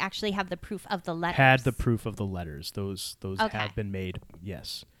it, did they actually have the proof of the letters? Had the proof of the letters. Those okay. have been made,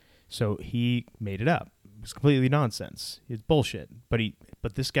 yes. So he made it up. It was completely nonsense. It's bullshit.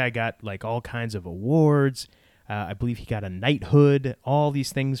 But this guy got like all kinds of awards. I believe he got a knighthood, all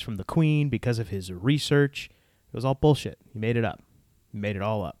these things from the Queen because of his research. It was all bullshit. He made it up. He made it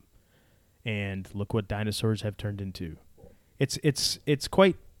all up. And look what dinosaurs have turned into. It's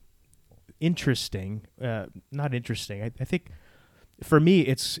quite interesting. Not interesting. I think for me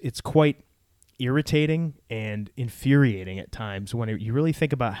it's quite irritating and infuriating at times when you really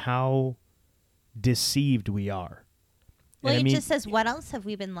think about how deceived we are. Well, it just says, what else have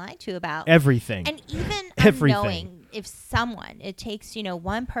we been lied to about? Everything. And even everything. Knowing if it takes,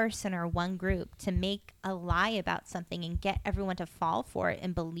 one person or one group to make a lie about something and get everyone to fall for it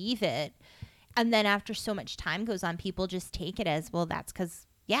and believe it. And then after so much time goes on, people just take it as, well, that's because,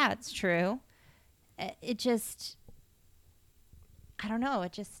 yeah, it's true. It just, I don't know.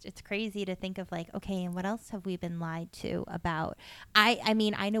 It's crazy to think of like, okay, and what else have we been lied to about? I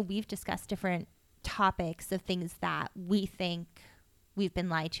mean, I know we've discussed different topics of things that we think we've been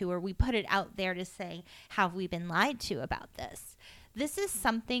lied to, or we put it out there to say, have we been lied to about this? This is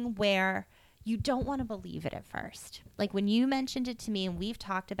something where you don't want to believe it at first. Like when you mentioned it to me and we've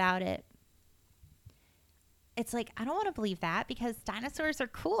talked about it, it's like, I don't want to believe that because dinosaurs are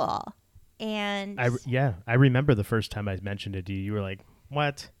cool. And I remember the first time I mentioned it to you, you were like,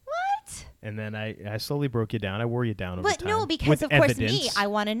 what? What? And then I slowly broke you down. I wore you down over time. But no, because of course me, I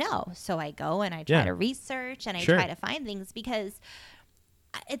want to know. So I go and I try to research and I try to find things because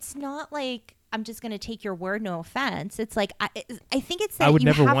it's not like I'm just going to take your word, no offense. It's like, I think it's that I would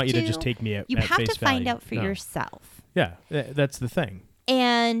never want you to just take me at face value. You have to find out for yourself. Yeah, that's the thing.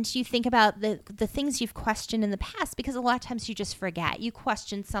 And you think about the things you've questioned in the past, because a lot of times you just forget. You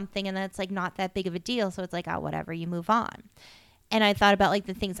question something and then it's like not that big of a deal. So it's like, oh, whatever, you move on. And I thought about like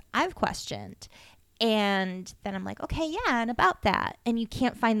the things I've questioned. And then I'm like, okay, yeah, and about that. And you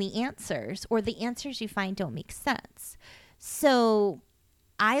can't find the answers, or the answers you find don't make sense. So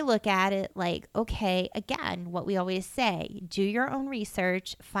I look at it like, okay, again, what we always say, do your own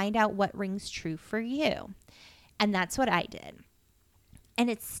research, find out what rings true for you. And that's what I did. And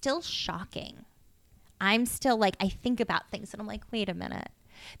it's still shocking. I'm still like, I think about things and I'm like, wait a minute.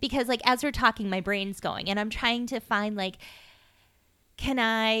 Because like, as we're talking, my brain's going and I'm trying to find like, can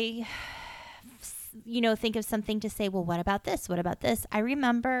I, think of something to say, well, what about this? What about this? I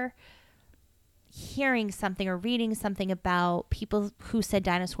remember hearing something or reading something about people who said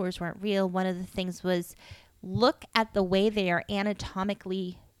dinosaurs weren't real. One of the things was look at the way they are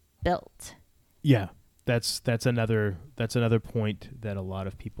anatomically built. Yeah. That's another point that a lot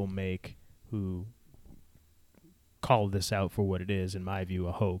of people make who call this out for what it is, in my view,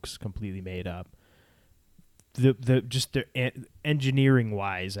 a hoax, completely made up. engineering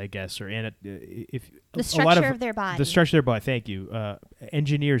wise, I guess, or if The structure of their body. The structure of their body. Thank you.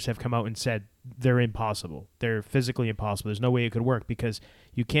 Engineers have come out and said they're impossible. They're physically impossible. There's no way it could work because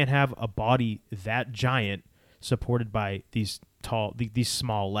you can't have a body that giant supported by these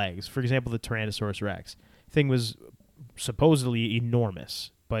small legs. For example, the Tyrannosaurus Rex thing was supposedly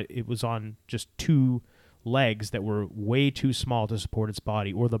enormous, but it was on just 2 legs that were way too small to support its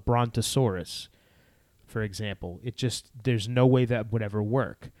body. Or the Brontosaurus, for example. There's no way that would ever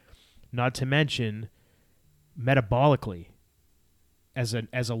work. Not to mention, metabolically, as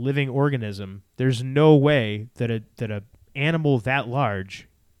a living organism, there's no way that a animal that large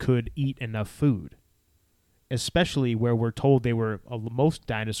could eat enough food. Especially where we're told most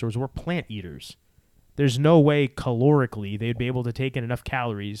dinosaurs were plant eaters. There's no way calorically they'd be able to take in enough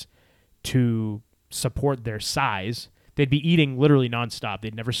calories to support their size. They'd be eating literally nonstop.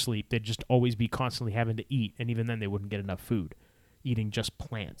 They'd never sleep. They'd just always be constantly having to eat, and even then they wouldn't get enough food, eating just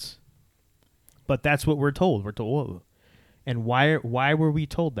plants. But that's what we're told. We're told, and why were we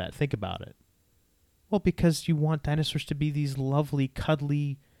told that? Think about it. Well, because you want dinosaurs to be these lovely,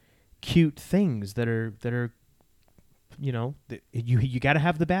 cuddly, cute things that are. You got to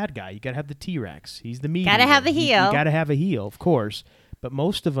have the bad guy. You got to have the T-Rex. He's the meat. Got to have the heel. You got to have a heel, of course. But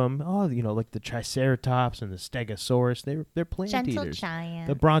most of them, like the Triceratops and the Stegosaurus, they're plant Gentle eaters. giants.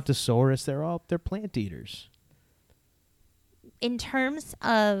 The Brontosaurus, they're plant eaters. In terms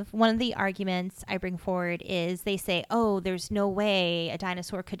of one of the arguments I bring forward is they say, oh, there's no way a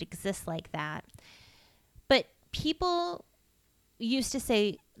dinosaur could exist like that. But people used to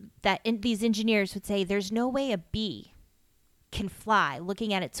say that these engineers would say there's no way a bee can fly,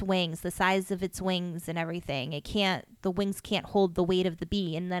 looking at its wings, the size of its wings and everything. The wings can't hold the weight of the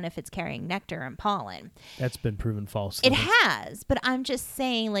bee, and then if it's carrying nectar and pollen. That's been proven false. It has, but I'm just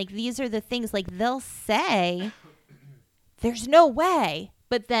saying, like, these are the things, like, they'll say there's no way,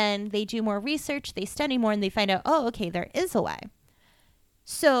 but then they do more research, they study more, and they find out, oh, okay, there is a way.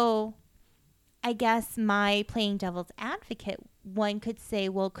 So I guess my playing devil's advocate, one could say,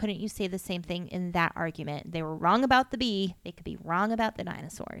 well, couldn't you say the same thing in that argument? They were wrong about the bee. They could be wrong about the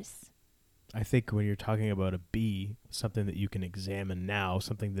dinosaurs. I think when you're talking about a bee, something that you can examine now,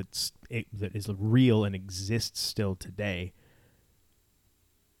 something that is real and exists still today,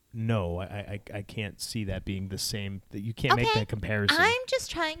 no, I can't see that being the same. That you can't make that comparison. I'm just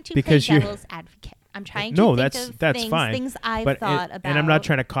trying to play devil's advocate. I'm trying to think that's of fine. things I've thought about. And I'm not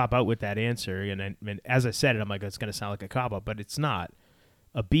trying to cop out with that answer. And as I said it, I'm like, it's going to sound like a cop out, but it's not.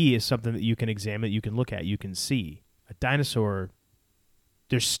 A bee is something that you can examine, you can look at, you can see. A dinosaur,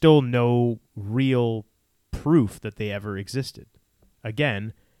 there's still no real proof that they ever existed.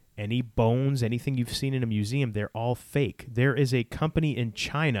 Again, any bones, anything you've seen in a museum, they're all fake. There is a company in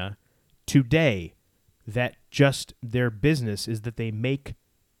China today that just their business is that they make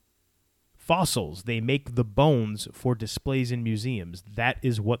fossils. They make the bones for displays in museums. That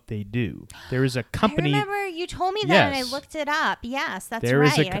is what they do. There is a company. I remember you told me that, and I looked it up. Yes, that's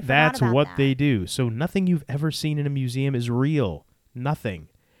right. That's what they do. So nothing you've ever seen in a museum is real. Nothing.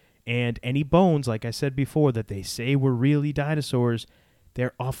 And any bones, like I said before, that they say were really dinosaurs,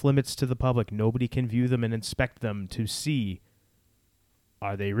 they're off limits to the public. Nobody can view them and inspect them to see,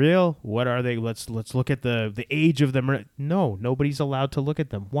 are they real? What are they? Let's look at the age of them. No, nobody's allowed to look at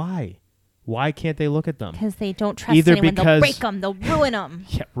them. Why? Why can't they look at them? Because they don't trust anyone. They'll break them. They'll ruin them.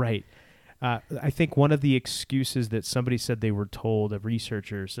 Yeah, right. I think one of the excuses that somebody said they were told, a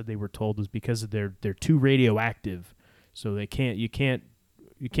researcher said they were told, was because they're too radioactive, so you can't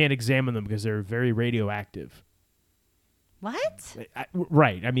examine them because they're very radioactive. What?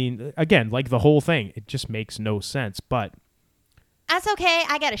 Right. I mean, again, like the whole thing, it just makes no sense. But that's okay.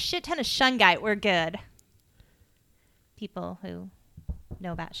 I got a shit ton of shungite. We're good. People who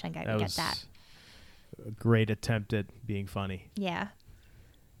know about shungite will get that. A great attempt at being funny. Yeah.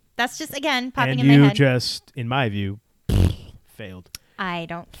 That's just, again, popping in my head. And you just, in my view, failed. I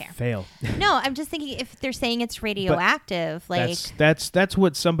don't care. Fail. No, I'm just thinking if they're saying it's radioactive, that's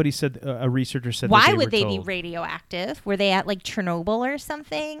what somebody said. A researcher said. Why would they be radioactive? Were they at like Chernobyl or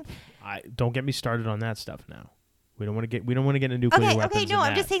something? Don't get me started on that stuff now. We don't want to get into nuclear weapons. Okay. No,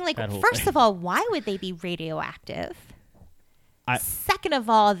 I'm just saying, like, first of all, why would they be radioactive? Second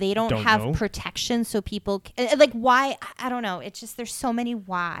of all, they don't have protection, so people like why? I don't know. It's just there's so many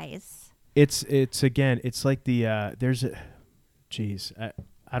whys. It's like the there's a. Jeez,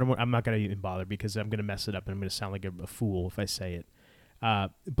 I'm not gonna even bother because I'm gonna mess it up and I'm gonna sound like a fool if I say it.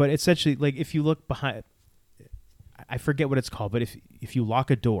 But essentially, like if you look behind, I forget what it's called. But if you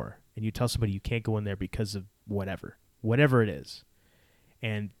lock a door and you tell somebody you can't go in there because of whatever it is,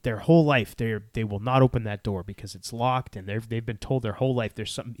 and their whole life they will not open that door because it's locked, and they've been told their whole life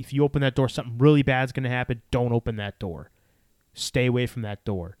there's something. If you open that door, something really bad's going to happen. Don't open that door. Stay away from that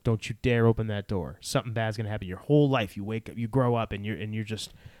door. Don't you dare open that door. Something bad's going to happen. Your whole life, you wake up, you grow up, and you're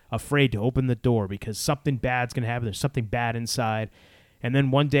just afraid to open the door because something bad's going to happen. There's something bad inside. And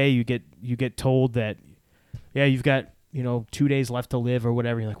then one day you get told that, yeah, you've got, 2 days left to live or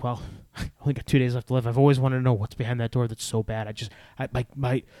whatever. You're like, well, I only got 2 days left to live. I've always wanted to know what's behind that door that's so bad.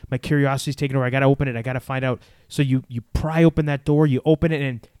 My curiosity's taken over. I got to open it. I got to find out. So you pry open that door, you open it,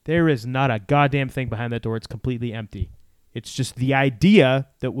 and there is not a goddamn thing behind that door. It's completely empty. It's just the idea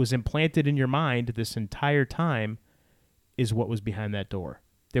that was implanted in your mind this entire time is what was behind that door.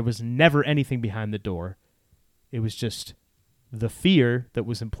 There was never anything behind the door. It was just the fear that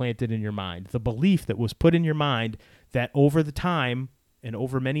was implanted in your mind, the belief that was put in your mind that over the time and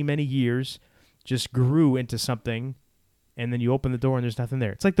over many, many years just grew into something, and then you open the door and there's nothing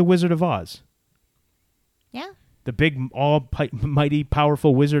there. It's like the Wizard of Oz. Yeah. The big, almighty,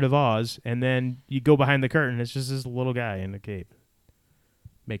 powerful Wizard of Oz, and then you go behind the curtain, it's just this little guy in a cave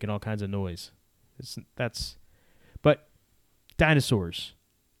making all kinds of noise. But dinosaurs,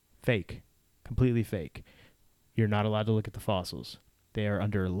 fake, completely fake. You're not allowed to look at the fossils. They are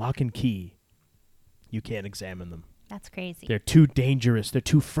under lock and key. You can't examine them. That's crazy. They're too dangerous. They're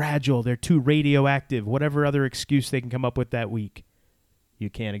too fragile. They're too radioactive. Whatever other excuse they can come up with that week, you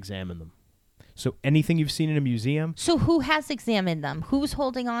can't examine them. So anything you've seen in a museum... So who has examined them? Who's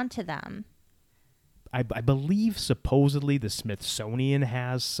holding on to them? I believe supposedly the Smithsonian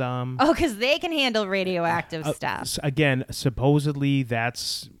has some. Oh, because they can handle radioactive stuff. Again, supposedly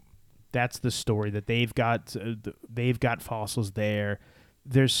that's the story, that they've got fossils there.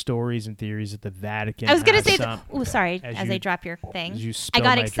 There's stories and theories that the Vatican I was going to say, sorry, as I drop your thing. I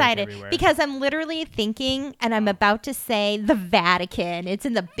got excited because I'm literally thinking, and I'm about to say the Vatican. It's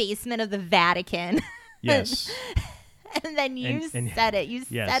in the basement of the Vatican. Yes. And then you said it. You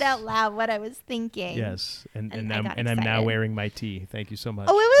said out loud what I was thinking. Yes. And I'm now wearing my tea. Thank you so much.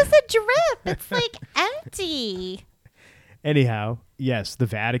 Oh, it was a drip. It's like empty. Anyhow, yes, the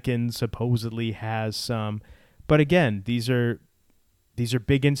Vatican supposedly has some, but again, these are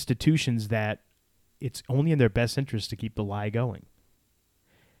big institutions that it's only in their best interest to keep the lie going.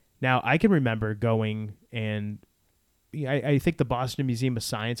 Now, I can remember going, and I think the Boston Museum of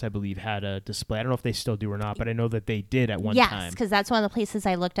Science, I believe, had a display. I don't know if they still do or not, but I know that they did at one time. Yes, because that's one of the places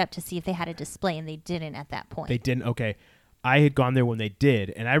I looked up to see if they had a display, and they didn't at that point. They didn't? Okay. I had gone there when they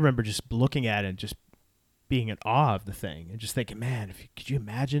did, and I remember just looking at it and just being in awe of the thing and just thinking, man, could you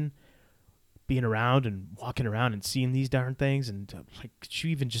imagine being around and walking around and seeing these darn things? And could you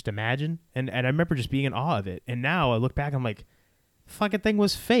even just imagine? And I remember just being in awe of it. And now I look back, I'm like, the fucking thing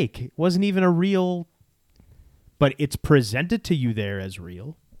was fake. It wasn't even a real, but it's presented to you there as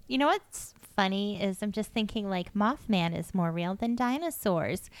real. You know what's funny is I'm just thinking like Mothman is more real than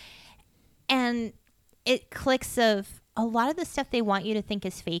dinosaurs. And it clicks of a lot of the stuff they want you to think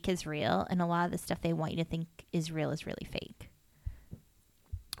is fake is real, and a lot of the stuff they want you to think is real is really fake.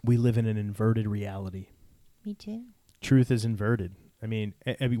 We live in an inverted reality. Me too. Truth is inverted. I mean,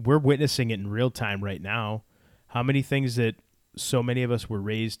 we're witnessing it in real time right now. How many things that so many of us were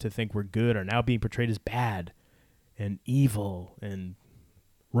raised to think were good are now being portrayed as bad and evil and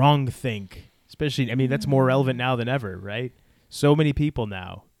wrong think. Especially, I mean, that's more relevant now than ever, right? So many people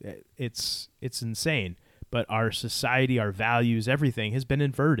now. It's insane. But our society, our values, everything has been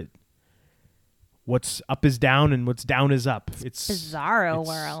inverted. What's up is down and what's down is up. It's bizarro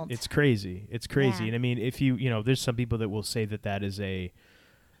world. It's crazy. It's crazy. Yeah. And I mean, if there's some people that will say that is a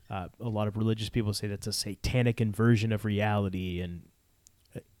lot of religious people say that's a satanic inversion of reality. And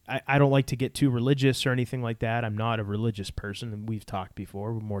I don't like to get too religious or anything like that. I'm not a religious person, and we've talked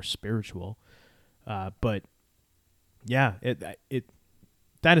before. We're more spiritual. But yeah,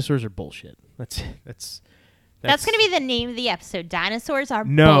 dinosaurs are bullshit. That's going to be the name of the episode. Dinosaurs are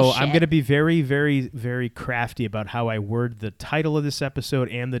No, bullshit. I'm going to be very, very, very crafty about how I word the title of this episode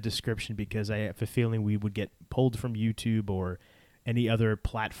and the description, because I have a feeling we would get pulled from YouTube or any other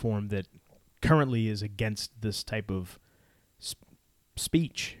platform that currently is against this type of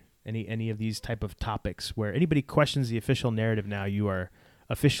speech, any of these type of topics where anybody questions the official narrative now, you are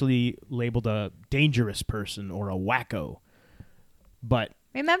officially labeled a dangerous person or a wacko. But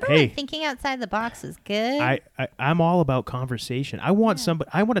remember hey, when thinking outside the box is good? I'm all about conversation. I want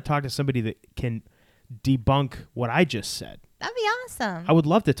to talk to somebody that can debunk what I just said. That'd be awesome. I would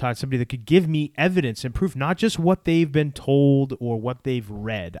love to talk to somebody that could give me evidence and proof, not just what they've been told or what they've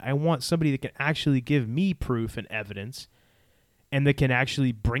read. I want somebody that can actually give me proof and evidence and that can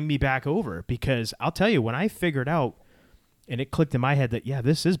actually bring me back over. Because I'll tell you, when I figured out, And it clicked in my head that, yeah,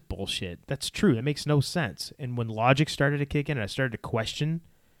 this is bullshit. That's true. That makes no sense. And when logic started to kick in and I started to question,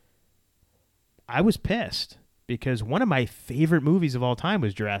 I was pissed because one of my favorite movies of all time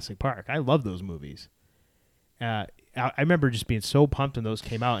was Jurassic Park. I love those movies. I remember just being so pumped when those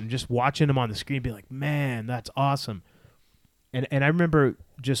came out and just watching them on the screen, being like, man, that's awesome. And I remember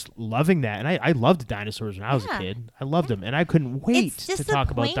just loving that. And I loved dinosaurs when I was a kid. I loved them. And I couldn't wait to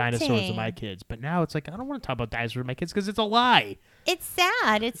talk about dinosaurs with my kids. But now it's like, I don't want to talk about dinosaurs with my kids because it's a lie. It's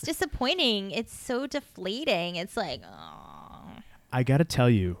sad. It's disappointing. It's so deflating. It's like, oh. I got to tell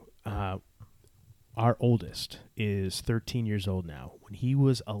you, our oldest is 13 years old now. When he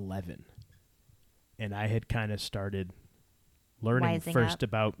was 11, and I had kind of started learning first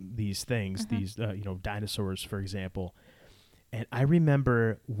about these things, these dinosaurs, for example. And I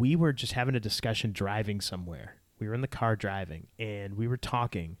remember we were just having a discussion driving somewhere. We were in the car driving, and we were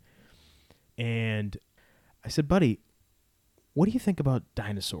talking. And I said, buddy, what do you think about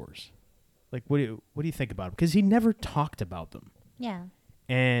dinosaurs? Like, what do you think about them? Because he never talked about them. Yeah.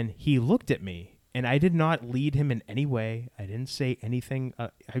 And he looked at me, and I did not lead him in any way. I didn't say anything.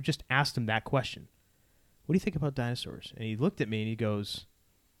 I just asked him that question. What do you think about dinosaurs? And he looked at me, and he goes,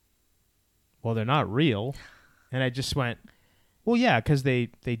 well, they're not real. And I just went, well, yeah, because they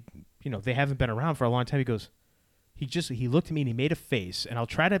haven't been around for a long time. He goes, he looked at me and he made a face, and I'll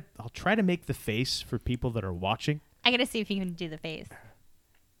try to make the face for people that are watching. I gotta see if you can do the face.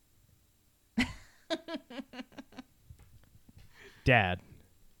 Dad,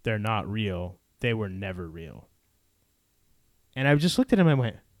 they're not real. They were never real. And I just looked at him and I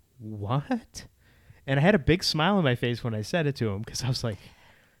went, what? And I had a big smile on my face when I said it to him because I was like,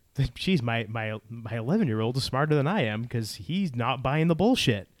 geez, my 11-year-old is smarter than I am because he's not buying the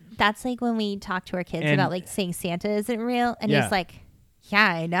bullshit. That's like when we talk to our kids about like saying Santa isn't real. And he's like, yeah,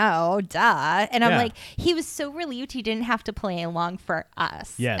 I know, duh. And I'm like, he was so relieved he didn't have to play along for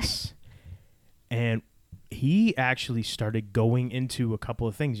us. Yes. And he actually started going into a couple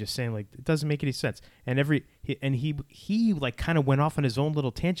of things, just saying like, it doesn't make any sense. And he like kind of went off on his own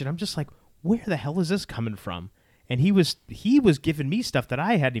little tangent. I'm just like, where the hell is this coming from? And he was giving me stuff that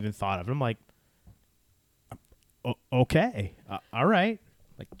I hadn't even thought of. And I'm like, okay, all right.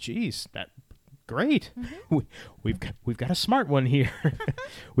 Like, geez, that great. Mm-hmm. We've got a smart one here.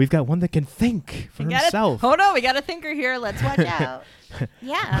 We've got one that can think for himself. Hold on, we got a thinker here. Let's watch out.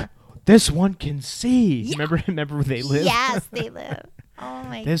 Yeah. This one can see. Yeah. Remember where they live? Yes, they live. Oh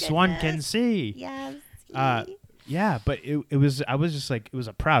my This goodness. one can see. Yes. Yeah, but it was. I was just like, it was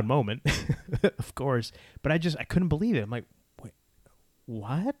a proud moment, of course. But I couldn't believe it. I'm like, wait,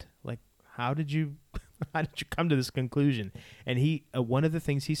 what? Like, how did you come to this conclusion? And he, one of the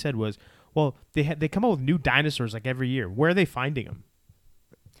things he said was, well, they come out with new dinosaurs like every year. Where are they finding them?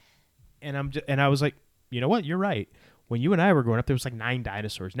 And I was like, you know what? You're right. When you and I were growing up, there was like 9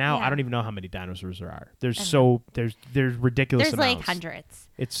 dinosaurs. Now I don't even know how many dinosaurs there are. There's ridiculous There's amounts. Like hundreds.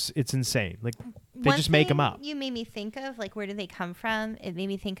 It's insane. Like they just make them up. You made me think of like, where do they come from? It made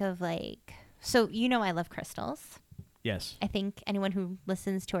me think of like, so I love crystals. Yes. I think anyone who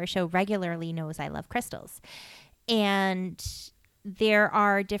listens to our show regularly knows I love crystals. And there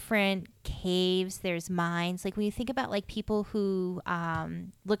are different caves, there's mines. Like when you think about like people who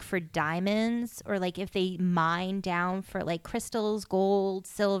look for diamonds, or like if they mine down for like crystals, gold,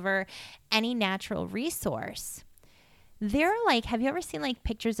 silver, any natural resource, they're like, have you ever seen like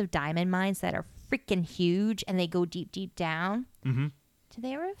pictures of diamond mines that are freaking huge and they go deep, deep down? Mm-hmm. Do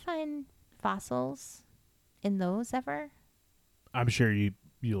they ever find fossils in those ever? I'm sure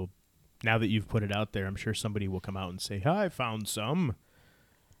you'll now that you've put it out there, I'm sure somebody will come out and say, I found some.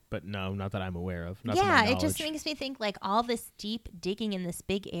 But no, not that I'm aware of. Not yeah, it just makes me think like all this deep digging in this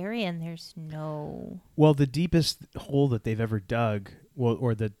big area and there's no... Well, the deepest hole that they've ever dug,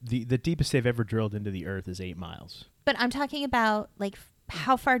 or the deepest they've ever drilled into the earth is 8 miles. But I'm talking about like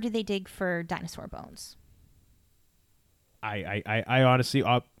how far do they dig for dinosaur bones? I honestly,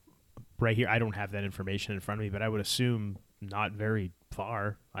 right here, I don't have that information in front of me, but I would assume not very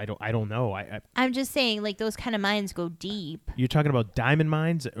far. I don't know. I'm just saying, like those kind of mines go deep. You're talking about diamond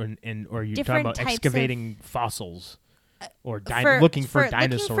mines, or you're talking about excavating fossils, or looking for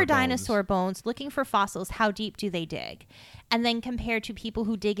dinosaur bones, looking for fossils. How deep do they dig? And then compared to people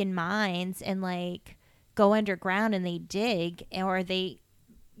who dig in mines and like go underground and they dig, or they,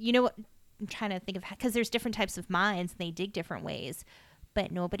 you know what? I'm trying to think of, because there's different types of mines and they dig different ways,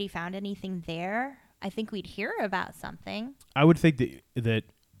 but nobody found anything there. I think we'd hear about something. I would think that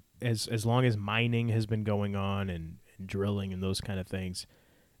as long as mining has been going on and drilling and those kind of things,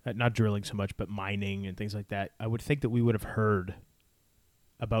 not drilling so much, but mining and things like that, I would think that we would have heard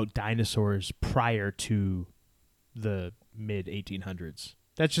about dinosaurs prior to the mid 1800s.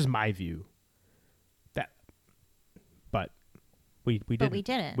 That's just my view. But we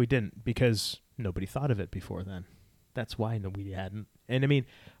didn't. We didn't because nobody thought of it before then. That's why we hadn't. And I mean,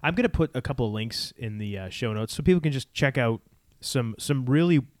 I'm going to put a couple of links in the show notes so people can just check out some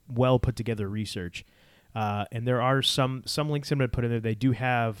really well put together research. And there are some links I'm going to put in there. They do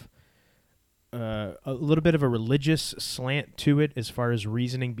have a little bit of a religious slant to it as far as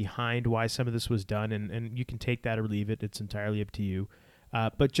reasoning behind why some of this was done. And you can take that or leave it. It's entirely up to you.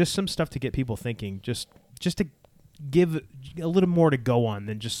 But just some stuff to get people thinking, just to give a little more to go on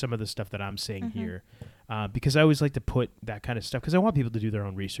than just some of the stuff that I'm saying here. Because I always like to put that kind of stuff because I want people to do their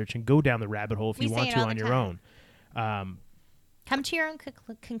own research and go down the rabbit hole if you want to on your own. Come to your own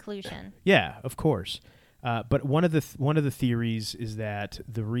conclusion. Yeah, of course. But one of the theories is that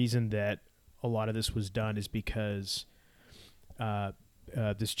the reason that a lot of this was done is because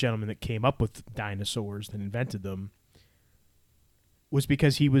this gentleman that came up with dinosaurs and invented them was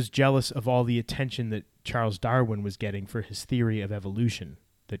because he was jealous of all the attention that Charles Darwin was getting for his theory of evolution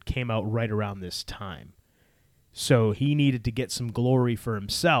that came out right around this time. So he needed to get some glory for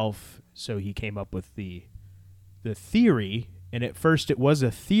himself, so he came up with the theory, and at first it was a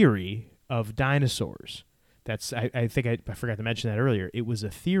theory of dinosaurs. That's I think I forgot to mention that earlier. It was a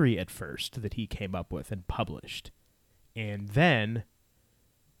theory at first that he came up with and published. And then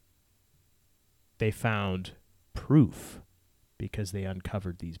they found proof because they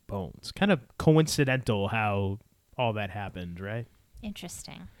uncovered these bones. Kind of coincidental how all that happened, right?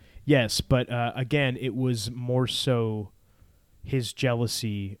 Interesting. Yes, but again, it was more so his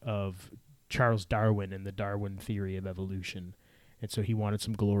jealousy of Charles Darwin and the Darwin theory of evolution. And so he wanted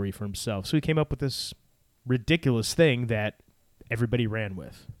some glory for himself. So he came up with this ridiculous thing that everybody ran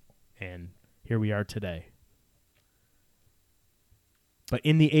with. And here we are today. But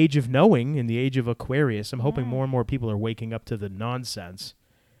in the age of knowing, in the age of Aquarius, I'm hoping more and more people are waking up to the nonsense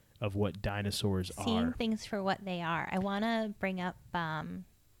of what dinosaurs are. Seeing things for what they are. I want to bring up on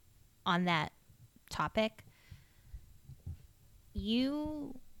that topic.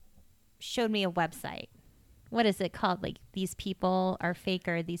 You showed me a website. What is it called? Like, these people are fake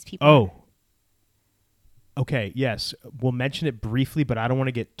or these people... Oh. Okay, yes. We'll mention it briefly, but I don't want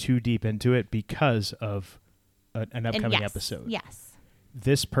to get too deep into it because of an upcoming episode. Yes.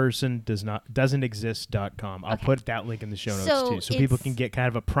 This person doesn't exist.com. I'll put that link in the show notes too, so people can get kind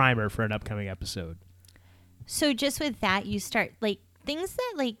of a primer for an upcoming episode. So just with that, you start like things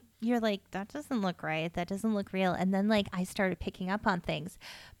that like you're like, that doesn't look right, that doesn't look real, and then like I started picking up on things.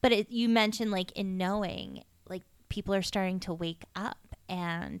 But you mentioned like in knowing, like people are starting to wake up,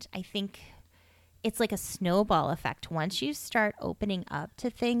 and I think it's like a snowball effect. Once you start opening up to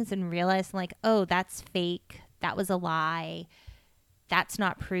things and realize like, oh, that's fake, that was a lie, that's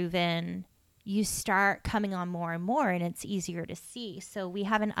not proven, you start coming on more and more, and it's easier to see. So we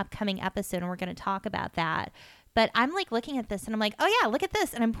have an upcoming episode, and we're going to talk about that. But I'm like looking at this, and I'm like, oh yeah, look at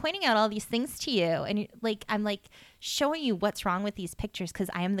this, and I'm pointing out all these things to you, and like I'm like showing you what's wrong with these pictures because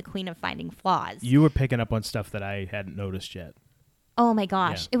I am the queen of finding flaws. You were picking up on stuff that I hadn't noticed yet. Oh my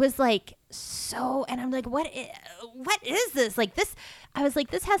gosh, It was like so, and I'm like, what is this? Like this, I was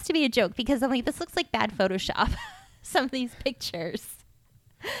like, this has to be a joke because I'm like, this looks like bad Photoshop. Some of these pictures.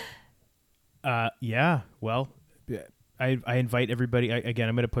 Yeah. Well, I invite everybody. Again,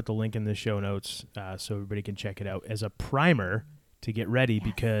 I'm going to put the link in the show notes so everybody can check it out as a primer to get ready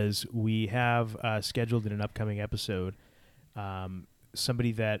because we have scheduled in an upcoming episode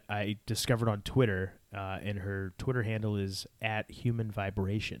somebody that I discovered on Twitter, and her Twitter handle is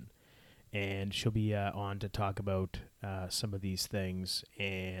 @humanvibration, and she'll be on to talk about some of these things.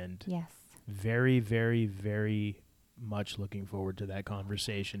 And very, very, very much looking forward to that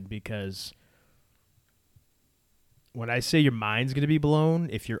conversation because when I say your mind's going to be blown,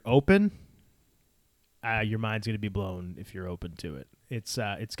 if you're open, your mind's going to be blown if you're open to it. It's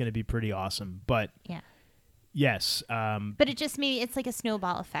going to be pretty awesome. But yes. But it just maybe it's like a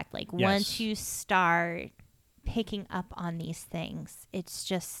snowball effect. Like once you start picking up on these things, it's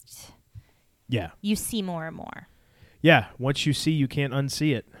just you see more and more. Yeah. Once you see, you can't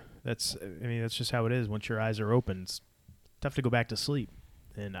unsee it. That's just how it is. Once your eyes are open, it's tough to go back to sleep.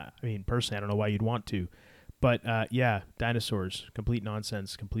 And I mean, personally, I don't know why you'd want to. But dinosaurs, complete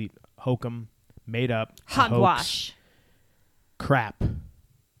nonsense, complete hokum, made up, hogwash, crap,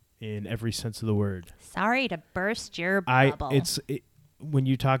 in every sense of the word. Sorry to burst your bubble. When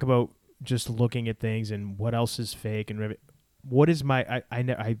you talk about just looking at things and what else is fake and what is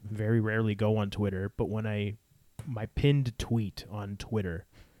I very rarely go on Twitter, but when my pinned tweet on Twitter,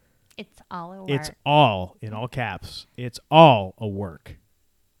 it's all a work. It's all in all caps. It's all a work.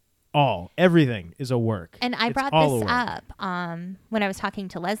 Everything is a work. And I It's brought all a this work. up when I was talking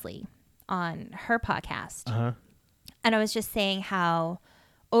to Leslie on her podcast. Uh-huh. And I was just saying how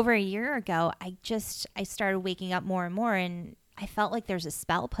over a year ago, I started waking up more and more, and I felt like there's a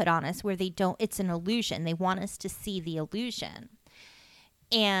spell put on us where it's an illusion. They want us to see the illusion.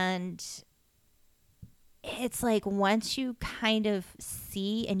 And it's like once you kind of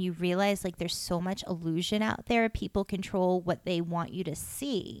see and you realize like there's so much illusion out there, people control what they want you to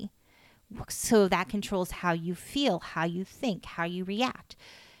see. So that controls how you feel, how you think, how you react.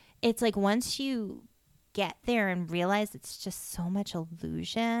 It's like once you get there and realize it's just so much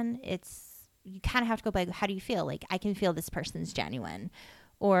illusion, you kind of have to go by how do you feel? Like I can feel this person's genuine,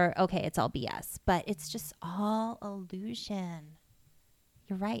 or okay, it's all BS, but it's just all illusion.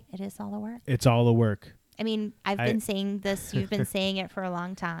 You're right. It is all a work. It's all a work. I mean, I've been saying this, you've been saying it for a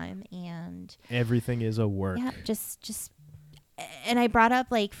long time, and everything is a work. yeah, just, and I brought up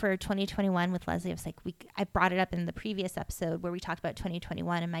like for 2021 with Leslie, I was like, I brought it up in the previous episode where we talked about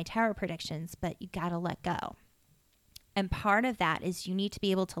 2021 and my tarot predictions, but you got to let go. And part of that is you need to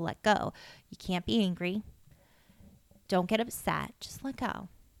be able to let go. You can't be angry. Don't get upset. Just let go.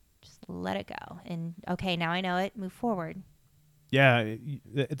 Just let it go. And okay, now I know it. Move forward. Yeah,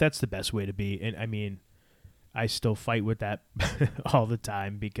 that's the best way to be. And I mean, I still fight with that all the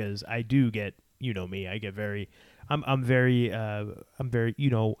time because I do get, you know me, I get very, I'm very, you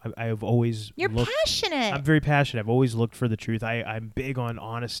know, I've always You're passionate. I'm very passionate. I've always looked for the truth. I'm big on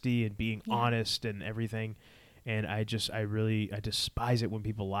honesty and being honest and everything. And I despise it when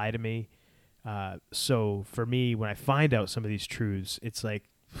people lie to me. So for me, when I find out some of these truths, it's like,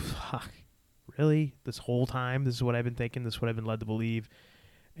 fuck, really? This whole time, this is what I've been thinking. This is what I've been led to believe.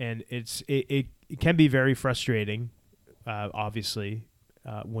 And it can be very frustrating, obviously,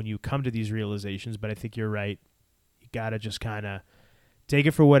 when you come to these realizations. But I think you're right. You got to just kind of take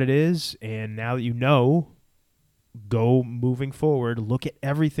it for what it is. And now that you know, go moving forward, look at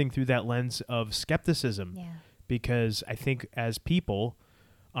everything through that lens of skepticism. Yeah. Because I think as people,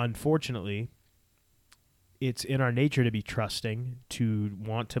 unfortunately, it's in our nature to be trusting, to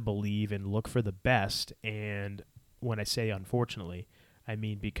want to believe and look for the best. And when I say unfortunately, I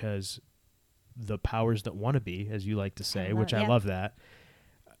mean because the powers that want to be, as you like to say, I love that,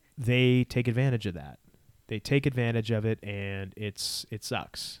 they take advantage of that. They take advantage of it, and it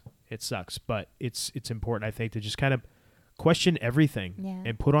sucks. It sucks, but it's important, I think, to just kind of question everything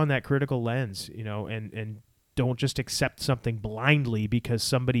and put on that critical lens, you know, and don't just accept something blindly because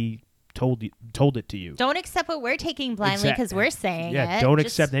somebody told it to you. Don't accept what we're taking blindly because we're saying it. Yeah, don't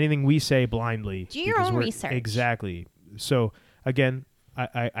accept anything we say blindly. Do your own research. Exactly. So, again,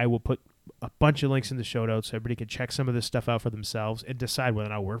 I will put a bunch of links in the show notes so everybody can check some of this stuff out for themselves and decide whether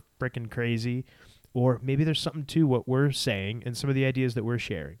or not we're freaking crazy or maybe there's something to what we're saying and some of the ideas that we're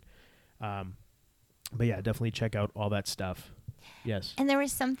sharing. But yeah, definitely check out all that stuff. Yes. And there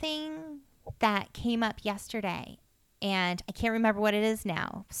was something that came up yesterday, and I can't remember what it is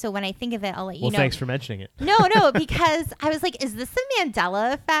now. So when I think of it, I'll let you know. Well, thanks for mentioning it. No, because I was like, is this a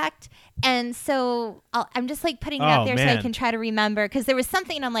Mandela effect? And so I'm just like putting it out there so I can try to remember, because there was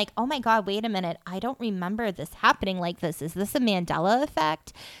something and I'm like, oh my God, wait a minute. I don't remember this happening like this. Is this a Mandela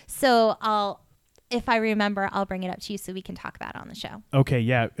effect? So if I remember, I'll bring it up to you so we can talk about it on the show. Okay,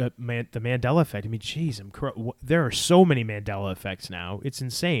 yeah, the Mandela effect. I mean, geez, there are so many Mandela effects now. It's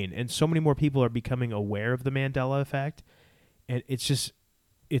insane, and so many more people are becoming aware of the Mandela effect, and it's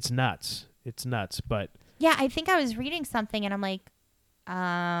nuts. It's nuts, but yeah, I think I was reading something, and I'm like,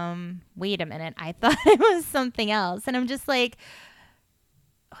 wait a minute, I thought it was something else, and I'm just like,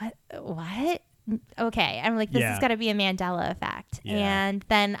 what? Okay, I'm like, this has got to be a Mandela effect. Yeah. And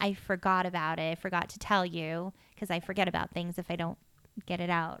then I forgot about it. I forgot to tell you because I forget about things if I don't get it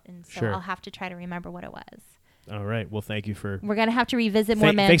out. And so I'll have to try to remember what it was. All right. Well, thank you for... We're going to have to revisit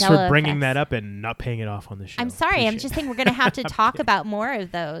more Mandela Thanks for bringing effects. that up and not paying it off on the show. I'm sorry. I'm just saying we're going to have to talk about more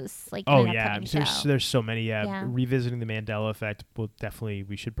of those. Like, there's so many. Yeah. Revisiting the Mandela effect.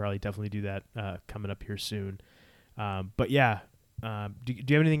 We should probably definitely do that coming up here soon. But yeah. Do you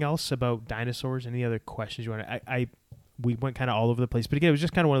have anything else about dinosaurs? Any other questions you want to... We went kind of all over the place, but again, it was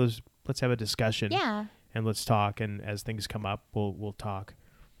just kind of one of those, let's have a discussion. Yeah. And let's talk, and as things come up, we'll talk.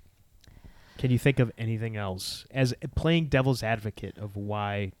 Can you think of anything else as playing devil's advocate of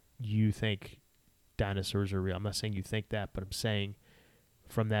why you think dinosaurs are real? I'm not saying you think that, but I'm saying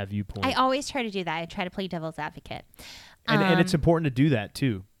from that viewpoint. I always try to do that. I try to play devil's advocate. And it's important to do that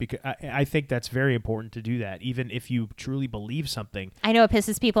too, because I think that's very important to do that, even if you truly believe something. I know it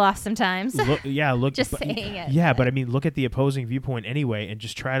pisses people off sometimes. Just saying it. Yeah, but I mean, look at the opposing viewpoint anyway, and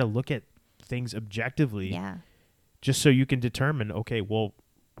just try to look at things objectively. Yeah. Just so you can determine, okay, well,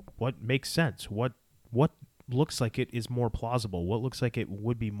 what makes sense, what looks like it is more plausible, what looks like it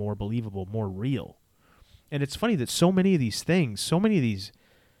would be more believable, more real. And it's funny that so many of these things, so many of these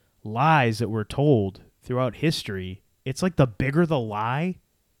lies that we're told throughout history, it's like the bigger the lie,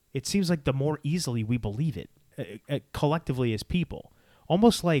 it seems like the more easily we believe it collectively as people.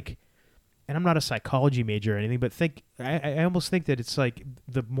 Almost like, and I'm not a psychology major or anything, but I almost think that it's like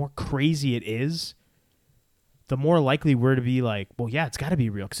the more crazy it is, the more likely we're to be like, well, yeah, it's got to be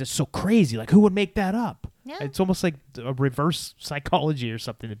real because it's so crazy. Like, who would make that up? Yeah. It's almost like a reverse psychology or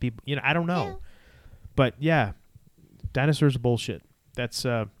something that people, I don't know. Yeah. But yeah, dinosaurs are bullshit. That's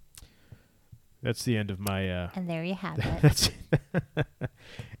the end of my. And there you have it. That's.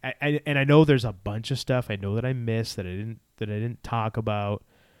 I know there's a bunch of stuff I know that I missed that I didn't talk about.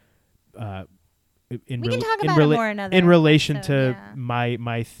 We can talk about it more another in relation episode, to yeah.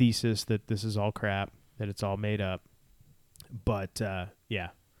 my thesis that this is all crap, that it's all made up. But yeah,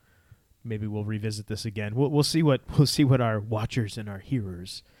 maybe we'll revisit this again. We'll see what our watchers and our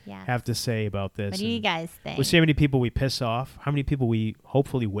hearers Yes. have to say about this. What do you guys think? We'll see how many people we piss off, how many people we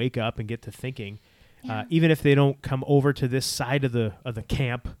hopefully wake up and get to thinking, Yeah. even if they don't come over to this side of the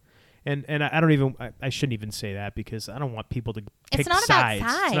camp. And I shouldn't even say that because I don't want people to pick It's not sides.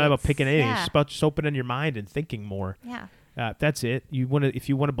 about It's not about sides. picking anything. Yeah. It's about just opening your mind and thinking more. Yeah. That's it. If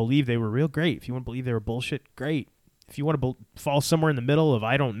you want to believe they were real, great. If you want to believe they were bullshit, great. If you want to fall somewhere in the middle of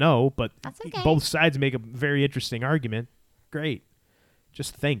I don't know, but That's okay. both sides make a very interesting argument, great.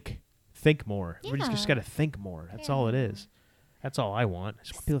 Just think more. We Yeah. just got to think more. That's all it is. That's all I want. I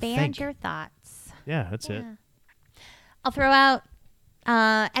just want people to Expand think. your thoughts. Yeah, that's it. Yeah. I'll throw out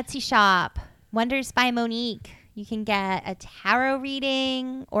Etsy shop, Wonders by Monique. You can get a tarot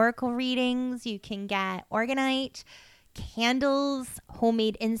reading, oracle readings. You can get organite, candles,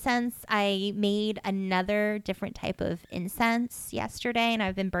 homemade incense. I made another different type of incense yesterday, and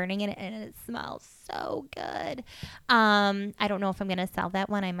I've been burning it, and it smells so good. I don't know if I'm going to sell that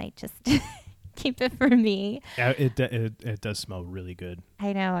one. I might just keep it for me. It does smell really good.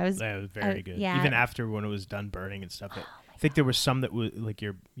 I know. That was very good. Yeah. Even after when it was done burning and stuff. I think there was some that was like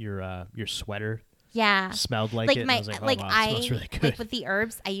your sweater Yeah. smelled like it. And I was like, oh, wow, it smells really good. Like with the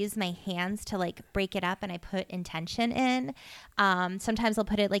herbs, I use my hands to like break it up, and I put intention in. Sometimes I'll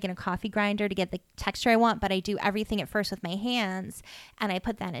put it like in a coffee grinder to get the texture I want, but I do everything at first with my hands, and I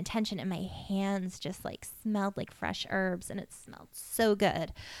put that intention, and my hands just like smelled like fresh herbs, and it smelled so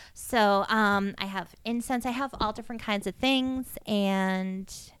good. So I have incense. I have all different kinds of things,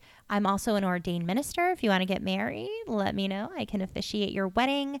 and I'm also an ordained minister. If you want to get married, let me know. I can officiate your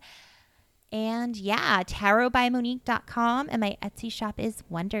wedding. And yeah, tarotbymonique.com, and my Etsy shop is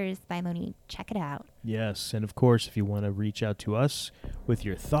Wonders by Monique. Check it out. Yes, and of course, if you want to reach out to us with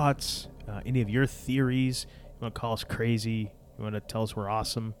your thoughts, any of your theories, you want to call us crazy, you want to tell us we're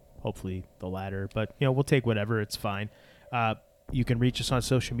awesome, hopefully the latter, but we'll take whatever, it's fine. You can reach us on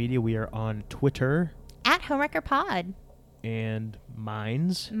social media. We are on Twitter. At Homewrecker Pod. And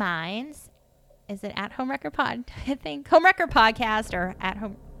Mine's. Is it at Homewrecker Pod? I think Homewrecker Podcast or at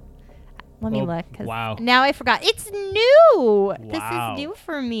Home. Let me look. 'Cause wow. Now I forgot. It's new. This Wow. is new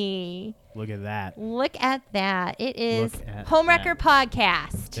for me. Look at that. Look at that. It is Look at Homewrecker that.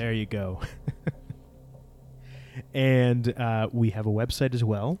 Podcast. There you go. And we have a website as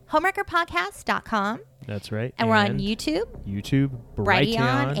well. Homewreckerpodcast.com. That's right. And we're on YouTube, YouTube,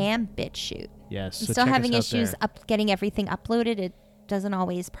 Brighteon, and BitChute. Yes. I'm so still check having us out issues there. getting everything uploaded. It doesn't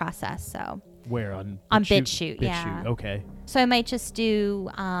always process. So Where on BitChute, yeah. Okay. So I might just do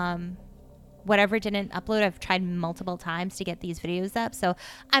whatever didn't upload. I've tried multiple times to get these videos up. So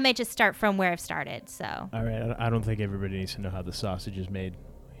I might just start from where I've started. So All right. I don't think everybody needs to know how the sausage is made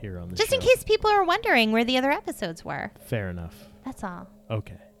here on the just show. in case people are wondering where the other episodes were. Fair enough. That's all.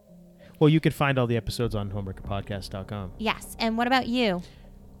 Okay. Well, you can find all the episodes on homewreckerpodcast.com. Yes. And what about you?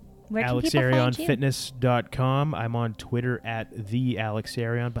 Where can people find you? AlexArionFitness.com. I'm on Twitter at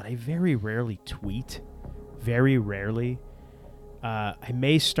 @TheAlexArion, but I very rarely tweet. Very rarely. I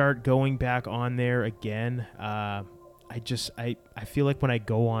may start going back on there again. I feel like when I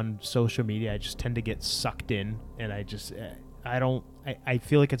go on social media, I just tend to get sucked in, and I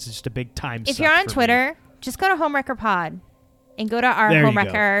feel like it's just a big time If suck you're on for me. Twitter, just go to Homewrecker Pod and go to our There you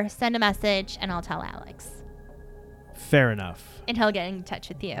Homewrecker, send a message, and I'll tell Alex. Fair enough. And he'll get in touch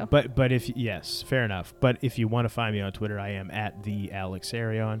with you. But yes, fair enough. But if you want to find me on Twitter, I am at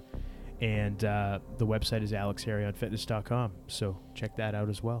 @TheAlexArion. And the website is AlexArionFitness.com. So check that out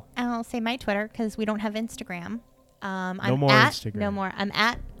as well. And I'll say my Twitter because we don't have Instagram. I'm No more at, Instagram. No more. I'm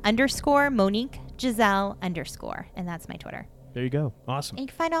at _Monique Giselle _. And that's my Twitter. There you go. Awesome. And you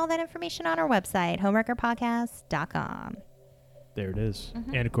can find all that information on our website, homewreckerpodcast.com. There it is.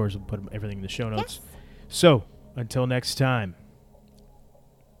 And, of course, we'll put everything in the show notes. Yes. So, until next time,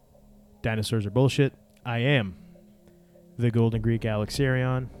 dinosaurs are bullshit. I am the Golden Greek Alex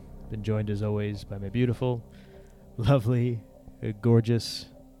Arion. Been joined, as always, by my beautiful, lovely, gorgeous,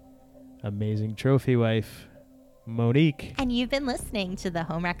 amazing trophy wife, Monique. And you've been listening to the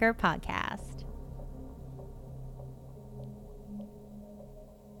Homewrecker Podcast.